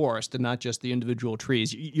see the forest and not just the individual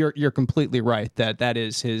trees, you're completely right that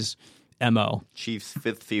is his MO. Chiefs'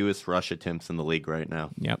 5th fewest rush attempts in the league right now.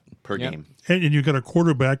 Yep. Per Yep. game. And you've got a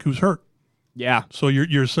quarterback who's hurt. Yeah. So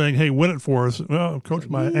you're saying, hey, win it for us. Well, coach,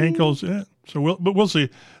 my ankles. Yeah. So we'll see.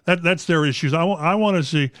 That's their issues. I want to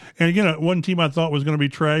see. And again, one team I thought was going to be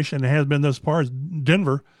trash and has been thus far is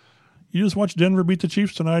Denver. You just watch Denver beat the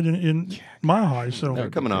Chiefs tonight in Mile High. So They're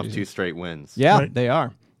coming off 2 straight wins. Yeah, Right. they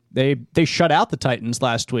are. They shut out the Titans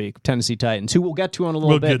last week, Tennessee Titans, who we'll get to in a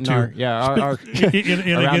little bit. Get Our to. Our around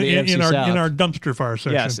the AFC in South. our dumpster fire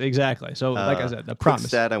section. Yes, exactly. So, like I said, the Quick promise.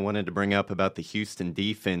 stat I wanted to bring up about the Houston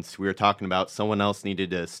defense. We were talking about someone else needed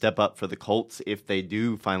to step up for the Colts if they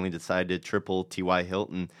do finally decide to triple T.Y.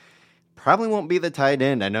 Hilton. Probably won't be the tight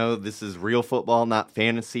end. I know this is real football, not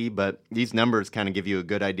fantasy, but these numbers kind of give you a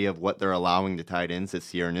good idea of what they're allowing to tight ends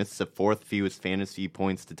this year, and it's the 4th fewest fantasy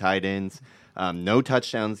points to tight ends. No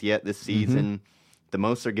touchdowns yet this season. The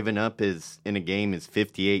most they're giving up is in a game is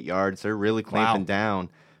 58 yards. They're really clamping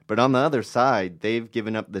down. But on the other side, they've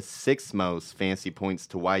given up the 6th most fantasy points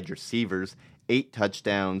to wide receivers, 8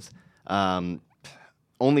 touchdowns,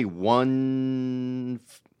 only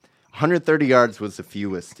 130 yards was the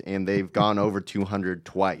fewest, and they've gone over 200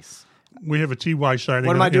 twice. We have a TY sighting.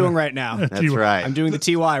 What am I doing right now? That's right. I'm doing the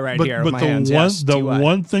TY right here. But with my hands. the Yes, TY.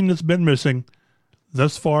 one thing that's been missing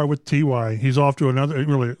thus far with TY, he's off to another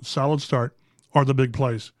really solid start, are the big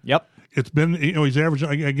plays. Yep. It's been, he's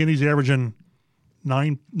averaging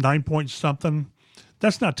 9 point something.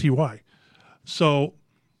 That's not TY. So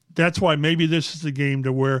that's why maybe this is the game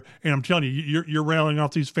to where, and I'm telling you, you're railing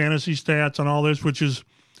off these fantasy stats and all this, which is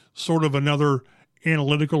sort of another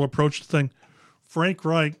analytical approach to thing. Frank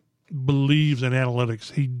Reich believes in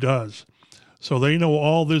analytics. He does. So they know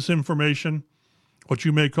all this information, what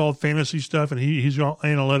you may call fantasy stuff, and he's got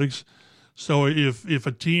analytics. So if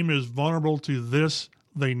a team is vulnerable to this,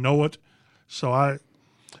 they know it. So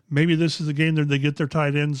maybe this is the game that they get their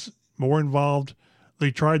tight ends more involved.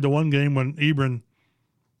 They tried the one game when Ebron,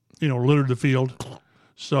 littered the field.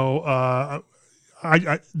 So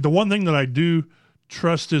the one thing that I do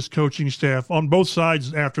trust this coaching staff on both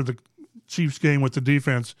sides after the Chiefs game with the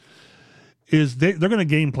defense is they're going to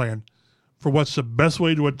game plan for what's the best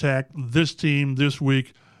way to attack this team this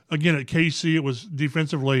week Again, at KC, it was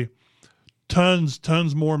defensively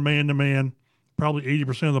tons more man-to-man, probably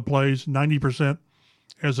 80% of the plays, 90%,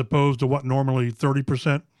 as opposed to what normally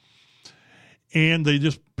 30%. And they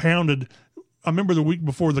just pounded. I remember the week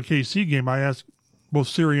before the KC game, I asked both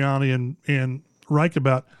Sirianni and Reich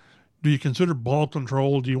about, do you consider ball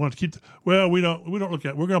control? Do you want to keep well, we don't look at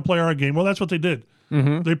it. We're going to play our game. Well, that's what they did.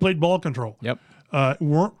 Mm-hmm. They played ball control. Yep.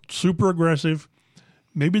 Weren't super aggressive.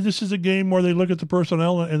 Maybe this is a game where they look at the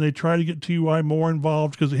personnel and they try to get T.Y. more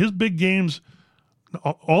involved, because his big games,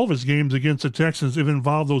 all of his games against the Texans, have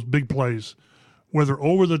involved those big plays, whether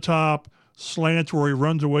over the top, slants where he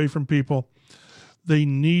runs away from people. They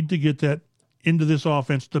need to get that into this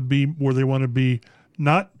offense to be where they want to be,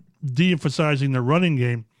 not de-emphasizing the running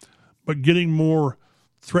game, but getting more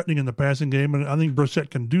threatening in the passing game. And I think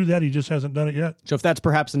Brissett can do that. He just hasn't done it yet. So if that's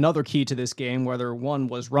perhaps another key to this game, whether one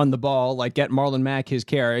was run the ball, like get Marlon Mack his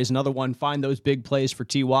carries, another one, find those big plays for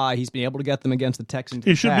T.Y. He's been able to get them against the Texans.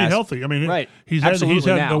 He should be healthy. I mean, right. He's had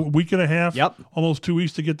now. a week and a half, Yep. almost 2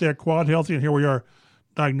 weeks to get that quad healthy, and here we are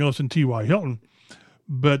diagnosing T.Y. Hilton.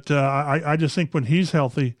 But I just think when he's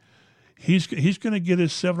healthy, he's going to get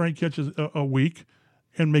his 7 or 8 catches a week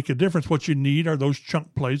and make a difference. What you need are those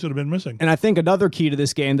chunk plays that have been missing. And I think another key to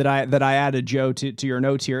this game that I added, Joe, to your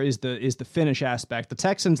notes here is the finish aspect. The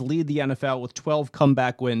Texans lead the NFL with 12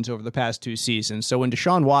 comeback wins over the past 2 seasons. So when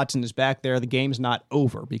Deshaun Watson is back there, the game's not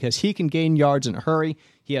over because he can gain yards in a hurry.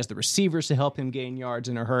 He has the receivers to help him gain yards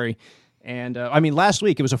in a hurry. And, last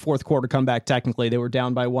week it was a fourth quarter comeback technically. They were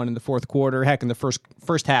down by 1 in the fourth quarter. Heck, in the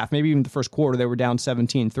first half, maybe even the first quarter, they were down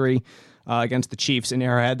 17-3 against the Chiefs in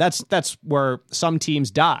Arrowhead. That's where some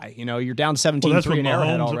teams die. You know, you're down 17-3 in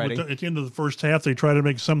Arrowhead already. At the end of the first half, they try to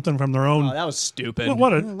make something from their own. Oh, that was stupid.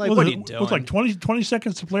 What are you doing? It was like 20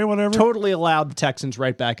 seconds to play or whatever? Totally allowed the Texans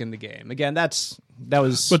right back in the game. Again, that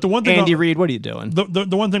was but the one thing Andy Reid, what are you doing?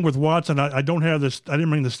 The one thing with Watson, I don't have this, I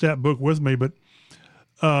didn't bring the stat book with me, but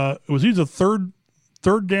it was either third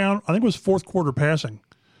down, I think it was fourth quarter passing.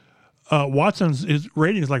 His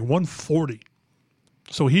rating is like 140.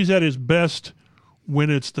 So he's at his best when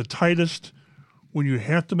it's the tightest, when you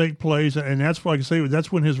have to make plays, and that's why I can say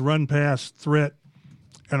that's when his run pass threat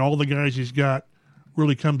and all the guys he's got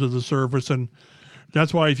really come to the surface. And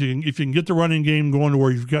that's why if you can get the running game going to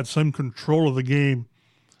where you've got some control of the game,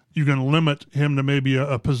 you can limit him to maybe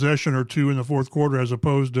a possession or 2 in the fourth quarter as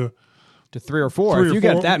opposed to 3 or 4. If you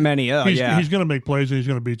get that many, he's going to make plays and he's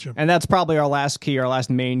going to beat you. And that's probably our last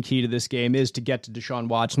main key to this game is to get to Deshaun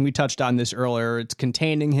Watson. We touched on this earlier. It's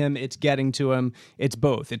containing him. It's getting to him. It's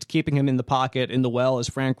both. It's keeping him in the pocket, in the well, as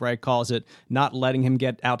Frank Reich calls it, not letting him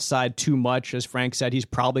get outside too much. As Frank said, he's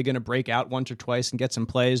probably going to break out once or twice and get some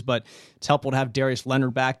plays, but it's helpful to have Darius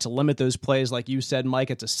Leonard back to limit those plays. Like you said,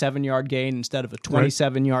 Mike, it's a 7-yard gain instead of a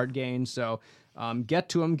 27-yard gain. So get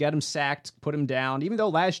to him, get him sacked, put him down. Even though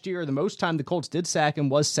last year, the most time the Colts did sack him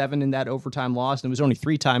was 7 in that overtime loss, and it was only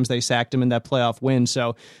 3 times they sacked him in that playoff win.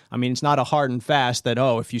 So, I mean, it's not a hard and fast that,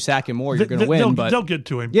 if you sack him more, you're going to win. They'll get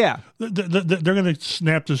to him. Yeah. They're going to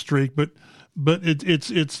snap the streak, but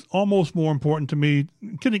it's almost more important to me.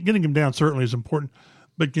 Getting him down certainly is important,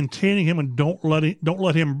 but containing him and don't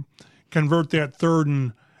let him convert that 3rd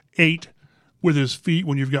and 8 with his feet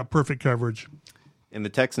when you've got perfect coverage. In the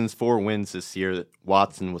Texans' 4 wins this year,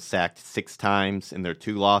 Watson was sacked 6 times. In their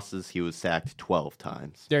 2 losses, he was sacked 12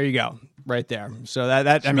 times. There you go, right there. So it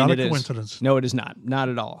not a is. Coincidence. No, it is not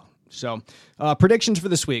at all. So predictions for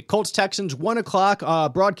this week: Colts Texans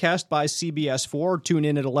 1:00 broadcast by CBS 4. Tune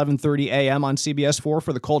in at 11:30 a.m. on CBS 4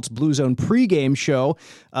 for the Colts Blue Zone pregame show.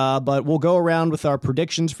 But we'll go around with our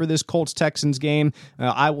predictions for this Colts Texans game.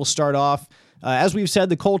 I will start off. As we've said,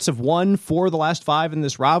 the Colts have won 4 of the last 5 in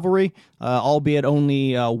this rivalry, albeit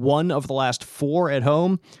only 1 of the last 4 at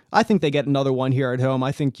home. I think they get another one here at home.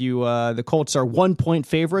 I think the Colts are 1-point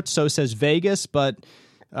favorites, so says Vegas, but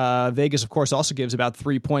Vegas, of course, also gives about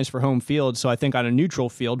 3 points for home field, so I think on a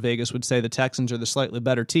neutral field, Vegas would say the Texans are the slightly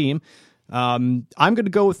better team. I'm going to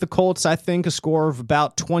go with the Colts. I think a score of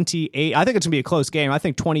about 28. I think it's going to be a close game. I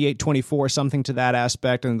think 28-24, something to that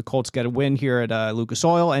aspect, and the Colts get a win here at Lucas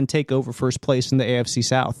Oil and take over first place in the AFC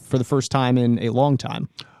South for the first time in a long time.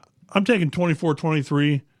 I'm taking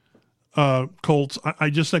 24-23 Colts. I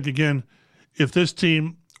just think, again, if this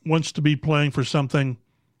team wants to be playing for something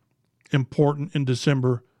important in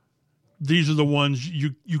December, these are the ones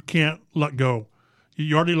you can't let go.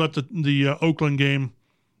 You already let the Oakland game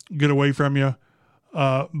get away from you.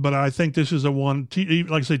 But I think this is a one.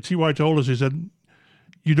 Like I say, T.Y. told us, he said,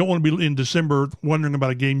 you don't want to be in December wondering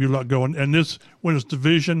about a game you let go. And this, when it's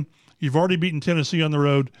division, you've already beaten Tennessee on the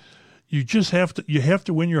road. You just have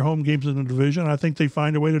to win your home games in the division. I think they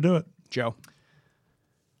find a way to do it. Joe.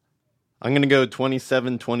 I'm going to go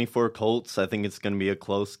 27-24 Colts. I think it's going to be a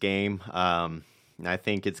close game. I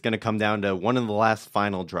think it's going to come down to one of the last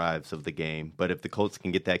final drives of the game. But if the Colts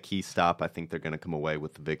can get that key stop, I think they're going to come away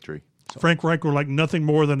with the victory. Frank Reich would like nothing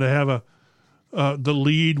more than to have the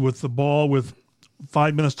lead with the ball with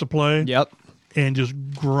 5 minutes to play. Yep. And just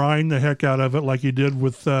grind the heck out of it like he did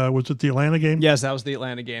with, was it the Atlanta game? Yes, that was the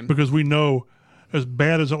Atlanta game. Because we know, as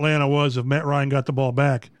bad as Atlanta was, if Matt Ryan got the ball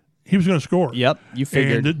back, he was going to score. Yep, you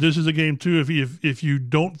figured. And this is a game, too. If you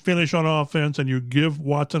don't finish on offense and you give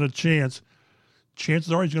Watson a chance,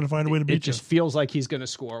 chances are he's going to find a way to beat you. It just feels like he's going to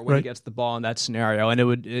score when he gets the ball in that scenario. And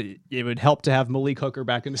it would help to have Malik Hooker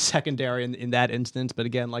back in the secondary in that instance. But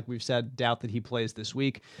again, like we've said, doubt that he plays this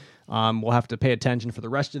week. We'll have to pay attention for the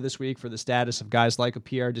rest of this week for the status of guys like a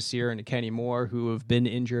Pierre Desir and a Kenny Moore who have been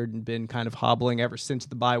injured and been kind of hobbling ever since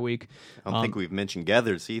the bye week. I don't think we've mentioned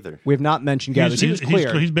Gathers either. We have not mentioned Gathers. He was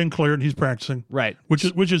clear. He's been cleared and he's practicing. Right.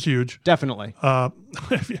 Which is huge. Definitely. I'd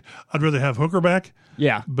rather have Hooker back.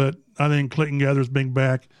 Yeah. But I think Clayton Gathers being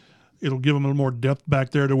back, it'll give them a little more depth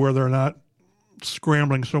back there to where they're not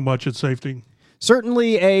scrambling so much at safety.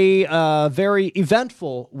 Certainly a very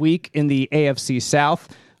eventful week in the AFC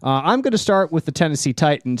South. I'm going to start with the Tennessee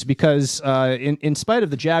Titans because in spite of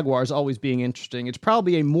the Jaguars always being interesting, it's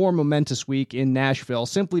probably a more momentous week in Nashville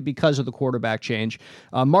simply because of the quarterback change.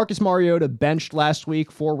 Marcus Mariota benched last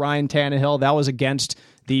week for Ryan Tannehill. That was against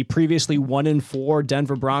the previously 1-4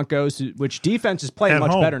 Denver Broncos, which defense is playing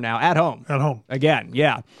much better now at home. At home. Again,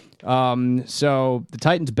 yeah. So the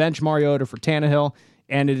Titans bench Mariota for Tannehill.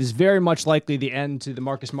 And it is very much likely the end to the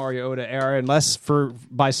Marcus Mariota era, unless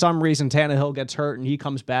by some reason Tannehill gets hurt and he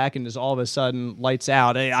comes back and is all of a sudden lights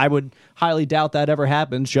out. I would highly doubt that ever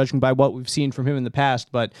happens, judging by what we've seen from him in the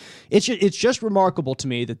past. But it's just remarkable to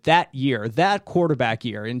me that year, that quarterback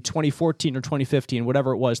year in 2014 or 2015,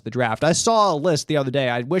 whatever it was, the draft. I saw a list the other day.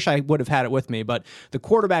 I wish I would have had it with me, but the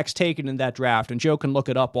quarterbacks taken in that draft, and Joe can look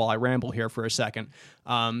it up while I ramble here for a second.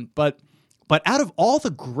 But out of all the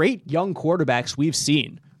great young quarterbacks we've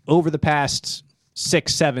seen over the past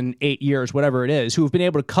 6, 7, 8 years, whatever it is, who have been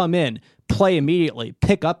able to come in, play immediately,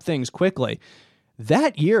 pick up things quickly,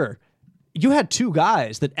 that year, you had two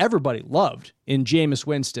guys that everybody loved in Jameis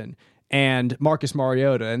Winston and Marcus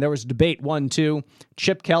Mariota. And there was a debate 1-2.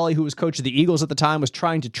 Chip Kelly, who was coach of the Eagles at the time, was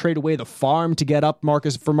trying to trade away the farm to get up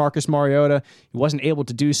Marcus Mariota. He wasn't able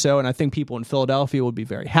to do so, and I think people in Philadelphia would be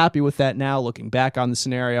very happy with that now, looking back on the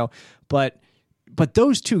scenario. But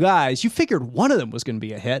those two guys, you figured one of them was going to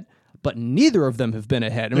be a hit, but neither of them have been a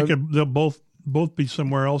hit. They'll both be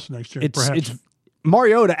somewhere else next year, perhaps.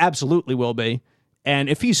 Mariota absolutely will be. And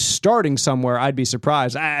if he's starting somewhere, I'd be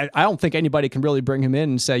surprised. I don't think anybody can really bring him in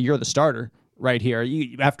and say, you're the starter right here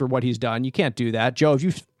after what he's done. You can't do that. Joe, have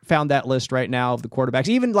you found that list right now of the quarterbacks,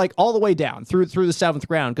 even like all the way down through the seventh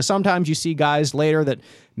round? Because sometimes you see guys later that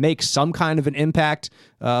make some kind of an impact,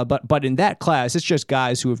 but in that class, it's just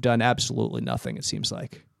guys who have done absolutely nothing, it seems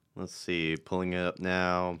like. Let's see, pulling it up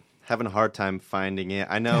now. Having a hard time finding it.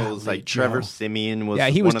 I know it was like Trevor Siemian was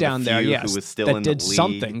he was one down of the there, few yes, who was still that in the did league.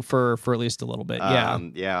 something for at least a little bit.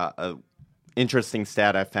 Interesting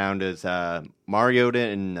stat I found is Mariota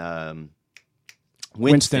and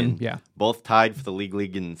Winston, both tied for the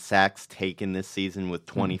league in sacks taken this season with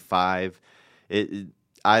 25.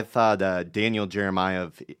 I thought Daniel Jeremiah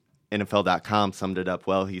of NFL.com summed it up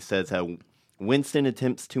well. He says how Winston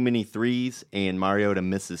attempts too many threes and Mariota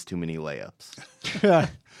misses too many layups.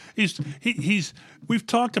 We've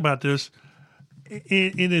talked about this, and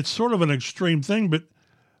it's sort of an extreme thing, but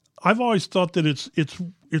I've always thought that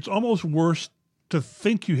it's almost worse to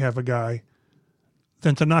think you have a guy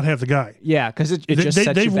than to not have the guy. Yeah, because it just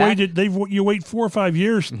sets you back. You wait 4 or 5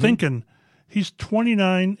 years thinking he's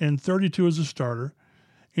 29 and 32 as a starter,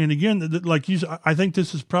 and again, I think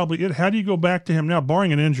this is probably it. How do you go back to him now,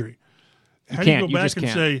 barring an injury? How do you go back and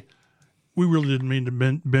say we really didn't mean to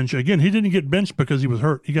bench again? He didn't get benched because he was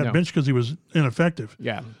hurt. He got benched because he was ineffective.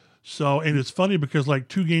 Yeah. So, and it's funny because like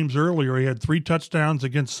 2 games earlier, he had 3 touchdowns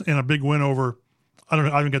and a big win over. I don't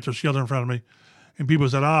know. I haven't got their schedule in front of me, and people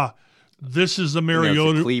said, this is the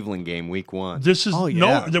Mariota. The Cleveland game, week 1. This is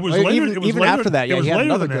no. There was later. It was even later, after that. Yeah, he had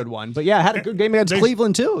another good one. But yeah, had a good game against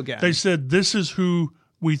Cleveland too. Again, they said this is who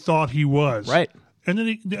we thought he was. Right. And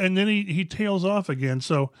then he tails off again.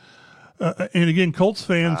 So, and again, Colts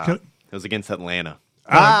fans. It was against Atlanta.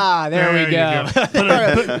 There we go.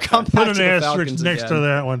 Put an asterisk next to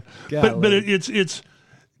that one. But it's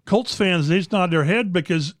Colts fans. They just nod their head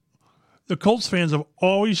because the Colts fans have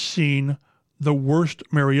always seen the worst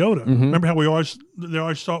Mariota. Remember how they always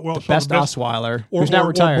thought the best Osweiler, who's now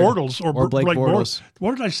retired, or Bortles or Blake Bortles. Bortles.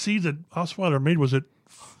 What did I see that Osweiler made? Was it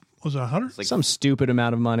Was it 100? like Some stupid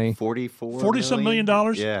amount of money. 40-some million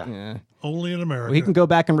dollars? Yeah. Yeah. Only in America. Well, he can go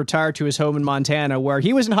back and retire to his home in Montana, where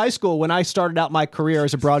he was in high school when I started out my career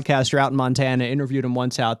as a broadcaster out in Montana. Interviewed him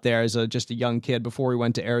once out there as just a young kid before we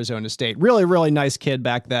went to Arizona State. Really, really nice kid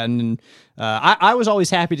back then. And I was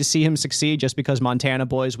always happy to see him succeed just because Montana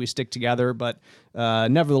boys, we stick together. But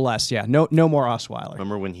nevertheless, yeah, no more Osweiler.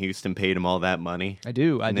 Remember when Houston paid him all that money? I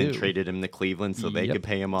do. And then traded him to Cleveland so they could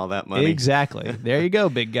pay him all that money? Exactly. There you go,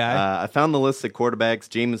 big guy. I found the list of quarterbacks.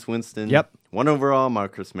 Jameis Winston. Yep. 1 overall.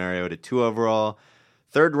 Marcus Mariota, 2 overall.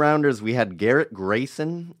 Third rounders, we had Garrett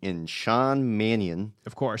Grayson and Sean Mannion.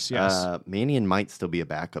 Of course, yes. Mannion might still be a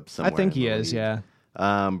backup somewhere. I think he in the is, league.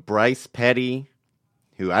 yeah. Bryce Petty,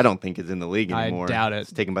 who I don't think is in the league anymore. I doubt it.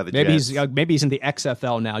 It's taken by the maybe Jets. Maybe he's in the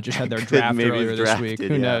XFL now. Just had their Could- draft maybe earlier he's this drafted, week.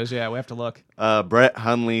 Who yeah. knows? Yeah, we have to look. Brett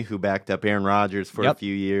Hundley, who backed up Aaron Rodgers for a Yep.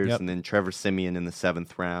 few years, Yep. and then Trevor Siemian in the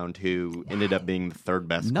 7th round, who ended up being the 3rd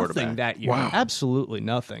best Nothing quarterback. that year. Wow. Absolutely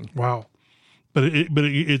nothing. Wow. But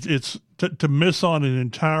it's to miss on an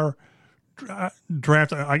entire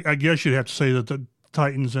draft. I guess you'd have to say that the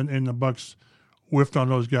Titans and the Bucks whiffed on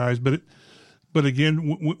those guys. But again,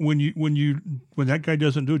 when that guy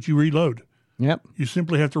doesn't do it, you reload. Yep. You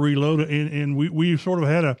simply have to reload. And we sort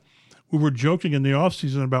of we were joking in the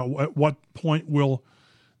offseason about at what point will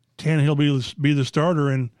Tannehill be the starter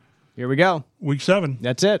in Here we go. week 7.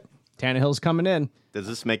 That's it. Tannehill's coming in. Does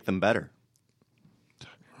this make them better?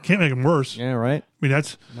 Can't make him worse. Yeah, right. I mean,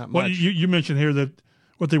 that's Not what much. you mentioned here that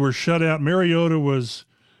what they were shut out. Mariota was,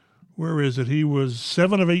 where is it? He was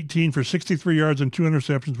 7 of 18 for 63 yards and 2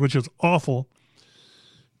 interceptions, which is awful.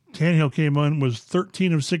 Tannehill came on, was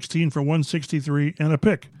 13 of 16 for 163 and a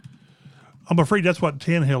pick. I'm afraid that's what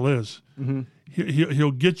Tannehill is. Mm-hmm.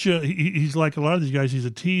 He'll get you. He's like a lot of these guys. He's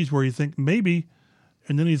a tease where you think maybe,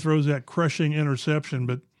 and then he throws that crushing interception.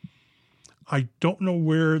 But I don't know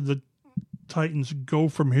where the Titans go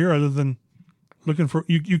from here other than looking for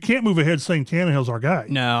you can't move ahead saying Tannehill's our guy.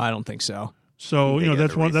 No, I don't think so. So They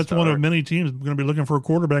that's gotta one of restart. many teams going to be looking for a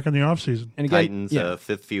quarterback in the offseason. And again, Titans, yeah,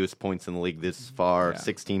 5th fewest points in the league this far,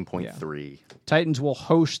 16.3. Titans will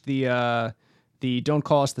host the don't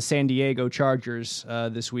call us the San Diego Chargers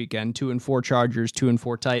this weekend. 2-4 Chargers,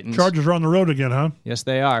 2-4 Titans. Chargers are on the road again, huh? Yes,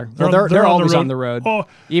 they are. They're Well, on- they're they're on the always road. on the road. Oh.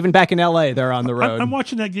 Even back in LA, they're on the road. I'm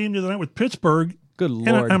watching that game the other night with Pittsburgh. Good And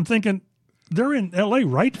Lord. I'm thinking they're in L.A.,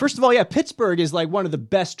 right? First of all, yeah, Pittsburgh is like one of the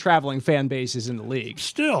best traveling fan bases in the league.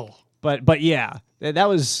 Still. But yeah, that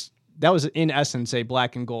was in essence a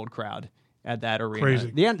black and gold crowd at that arena. Crazy.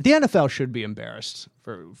 The NFL should be embarrassed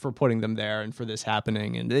for putting them there and for this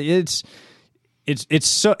happening. And it's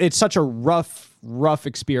such a rough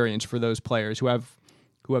experience for those players who have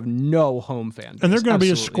no home fan base. And they're going to be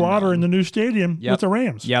a Absolutely squatter none. in the new stadium Yep. with the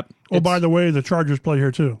Rams. Yep. Oh, by It's- the way, the Chargers play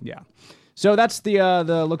here too. Yeah. So that's the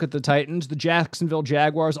look at the Titans. The Jacksonville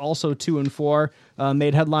Jaguars, also 2-4,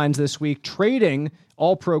 made headlines this week, trading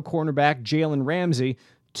All-Pro cornerback Jalen Ramsey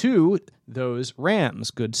to those Rams.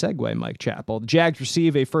 Good segue, Mike Chappell. The Jags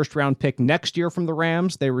receive a first-round pick next year from the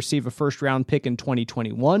Rams. They receive a first-round pick in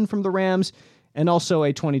 2021 from the Rams, and also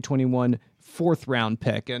a 2021 4th-round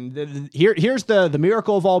pick. And here's the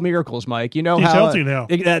miracle of all miracles, Mike. You know He's how healthy now.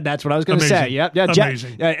 That's what I was going to say. Amazing. Yep. Yeah.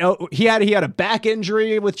 Amazing. He had a back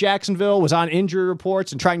injury with Jacksonville, was on injury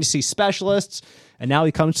reports and trying to see specialists, and now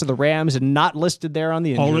he comes to the Rams and not listed there on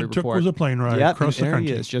the injury All report. it took was a plane ride Yep, across the there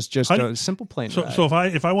country. he is. Just I- a simple plane ride. So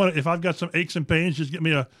if I've got some aches and pains, just get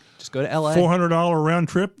me a Just go to LA. $400 round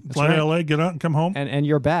trip, fly right. to LA, get out and come home. And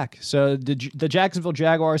you're back. So the Jacksonville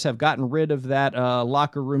Jaguars have gotten rid of that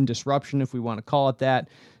locker room disruption, if we want to call it that.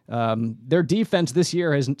 Their defense this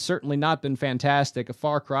year has certainly not been fantastic, a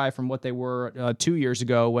far cry from what they were 2 years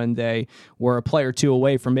ago when they were a play or two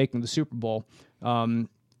away from making the Super Bowl.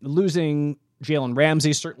 Losing Jalen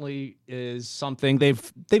Ramsey certainly is something.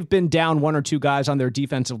 They've been down 1 or 2 guys on their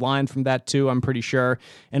defensive line from that too, I'm pretty sure.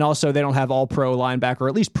 And also they don't have all-pro linebacker, or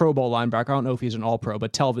at least Pro Bowl linebacker. I don't know if he's an all-pro,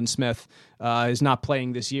 but Telvin Smith is not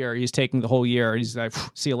playing this year. He's taking the whole year. He's like,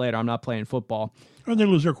 see you later, I'm not playing football. And they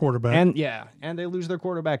lose their quarterback. And they lose their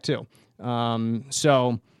quarterback too.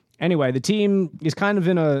 So anyway, the team is kind of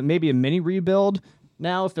in maybe a mini rebuild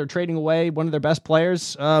now if they're trading away one of their best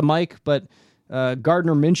players, Mike, but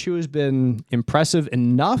Gardner Minshew has been impressive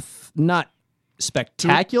enough, not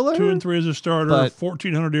spectacular. 2 and 3 as a starter, but-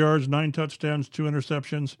 1,400 yards, 9 touchdowns, 2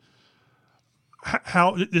 interceptions.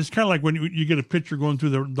 How it's kind of like when you get a pitcher going through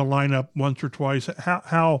the lineup once or twice.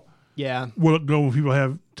 How Yeah. will it go when people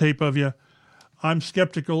have tape of you? I'm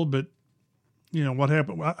skeptical, but you know what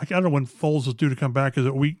happened. I don't know when Foles is due to come back. Is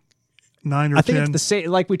it week 9 or 10? I think it's the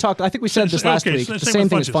same. Like we talked, I think we said this last okay, week. so The same same with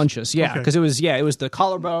thing as Funchess. Funchess. Yeah, Okay. because it was the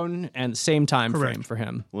collarbone and the same time Correct. frame for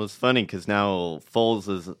him. Well, it's funny because now Foles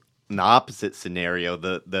is in the opposite scenario.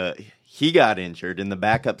 He got injured, and the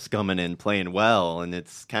backup's coming in playing well, and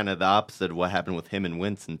it's kind of the opposite of what happened with him and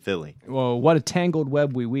Wentz in Philly. Well, what a tangled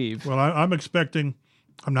web we weave. Well, I'm expecting,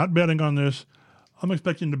 I'm not betting on this, I'm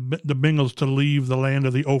expecting the Bengals to leave the land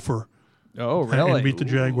of the Ophir Oh, really? and beat the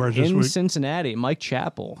Jaguars this In week. Cincinnati, Mike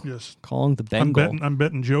Chappell. Yes. Calling the Bengal. I'm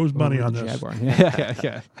betting Joe's money over on the this. Jaguar.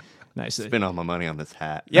 Yeah. Nice. Spent all my money on this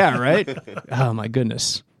hat. Yeah, right? Oh, my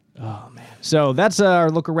goodness. Oh, man. So that's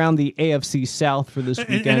our look around the AFC South for this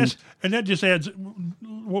weekend. And that just adds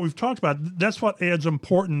what we've talked about. That's what adds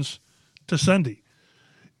importance to Sunday.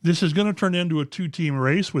 This is going to turn into a two-team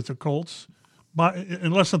race with the Colts,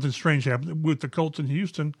 unless something strange happens with the Colts in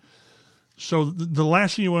Houston. So the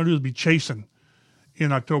last thing you want to do is be chasing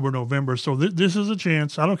in October, November. So this is a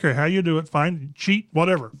chance. I don't care how you do it. Fine, cheat,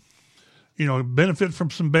 whatever. Benefit from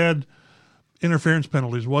some bad interference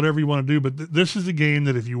penalties, whatever you want to do. But this is a game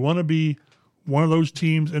that if you want to be one of those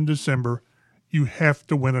teams in December, you have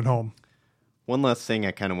to win at home. One last thing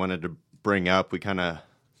I kind of wanted to bring up. We kind of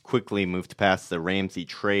quickly moved past the Ramsey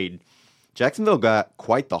trade. Jacksonville got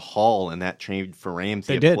quite the haul in that trade for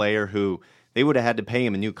Ramsey, They did. Player who they would have had to pay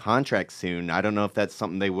him a new contract soon. I don't know if that's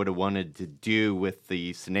something they would have wanted to do with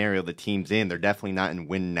the scenario the team's in. They're definitely not in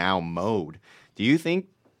win now mode. Do you think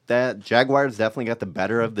that Jaguars definitely got the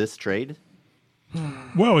better of this trade?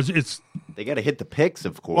 Well, it's They got to hit the picks,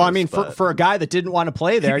 of course. Well, I mean, but for a guy that didn't want to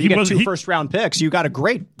play there, He you get wasn't- two he- first-round picks. You got a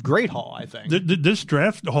great haul, I think. this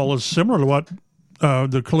draft haul is similar to what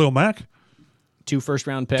the Khalil Mack. Two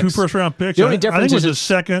first-round picks. 2 first-round picks. The only I difference think it was is a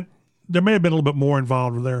second. There may have been a little bit more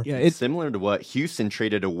involved there. Yeah, it's similar to what Houston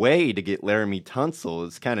traded away to get Laramie Tunsil.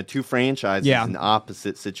 It's kind of two franchises in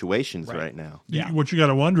opposite situations right now. Yeah. What you got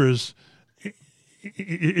to wonder is,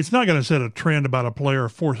 it's not going to set a trend about a player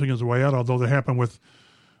forcing his way out, although that happened with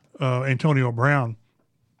Antonio Brown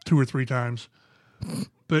 2 or 3 times.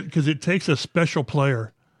 But because it takes a special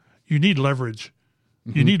player, you need leverage.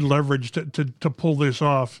 Mm-hmm. You need leverage to pull this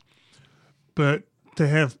off. But to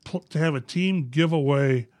have a team give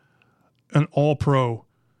away an All-Pro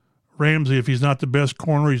Ramsey, if he's not the best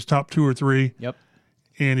corner, he's top 2 or 3. Yep.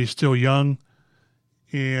 And he's still young.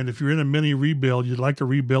 And if you're in a mini rebuild, you'd like to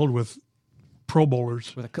rebuild with Pro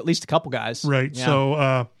Bowlers. With at least a couple guys. Right. Yeah.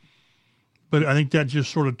 So, but I think that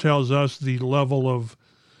just sort of tells us the level of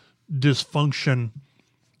dysfunction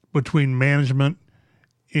between management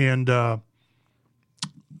and the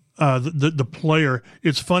player.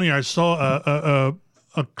 It's funny. I saw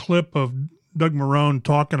a clip of Doug Marrone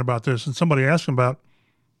talking about this, and somebody asked him about,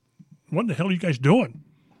 what the hell are you guys doing,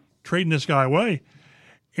 trading this guy away?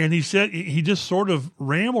 And he said he just sort of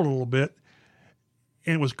rambled a little bit,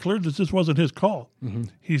 and it was clear that this wasn't his call. Mm-hmm.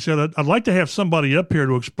 He said, I'd like to have somebody up here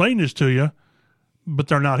to explain this to you, but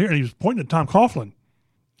they're not here. And he was pointing at Tom Coughlin.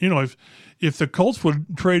 If the Colts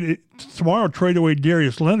would trade away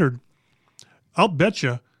Darius Leonard, I'll bet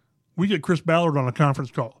you we get Chris Ballard on a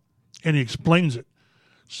conference call, and he explains it.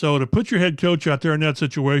 So to put your head coach out there in that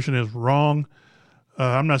situation is wrong.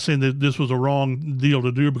 I'm not saying that this was a wrong deal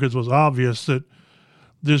to do, because it was obvious that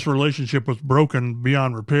this relationship was broken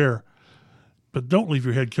beyond repair. But don't leave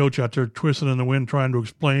your head coach out there twisting in the wind trying to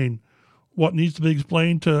explain what needs to be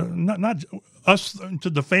explained to not us, to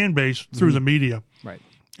the fan base through the media. Right.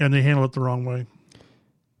 And they handle it the wrong way.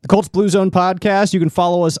 The Colts Blue Zone podcast. You can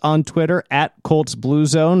follow us on Twitter at Colts Blue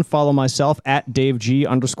Zone. Follow myself at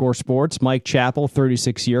DaveG_sports. Mike Chappell,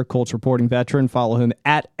 36-year Colts reporting veteran. Follow him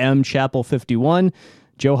at MChappell51.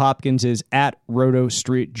 Joe Hopkins is at Roto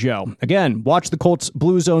Street Joe. Again, watch the Colts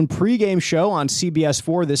Blue Zone pregame show on CBS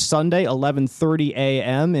 4 this Sunday, 11:30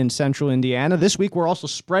 a.m. in Central Indiana. This week, we're also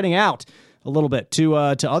spreading out a little bit to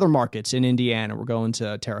other markets in Indiana. We're going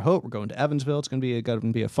to Terre Haute. We're going to Evansville. It's going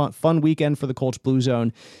to be a fun weekend for the Colts Blue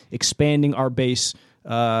Zone, expanding our base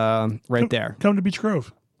right there. Come to Beech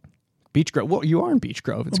Grove. Beech Grove. Well, you are in Beech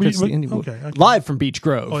Grove. It's okay. Live from Beech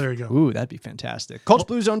Grove. Oh, there you go. Ooh, that'd be fantastic. Colts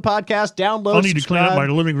Blue Zone podcast. Download. I'll need to clean up subscribe.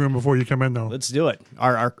 my living room before you come in, though. Let's do it.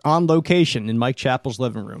 Our on location in Mike Chappell's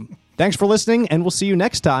living room. Thanks for listening, and we'll see you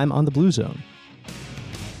next time on the Blue Zone.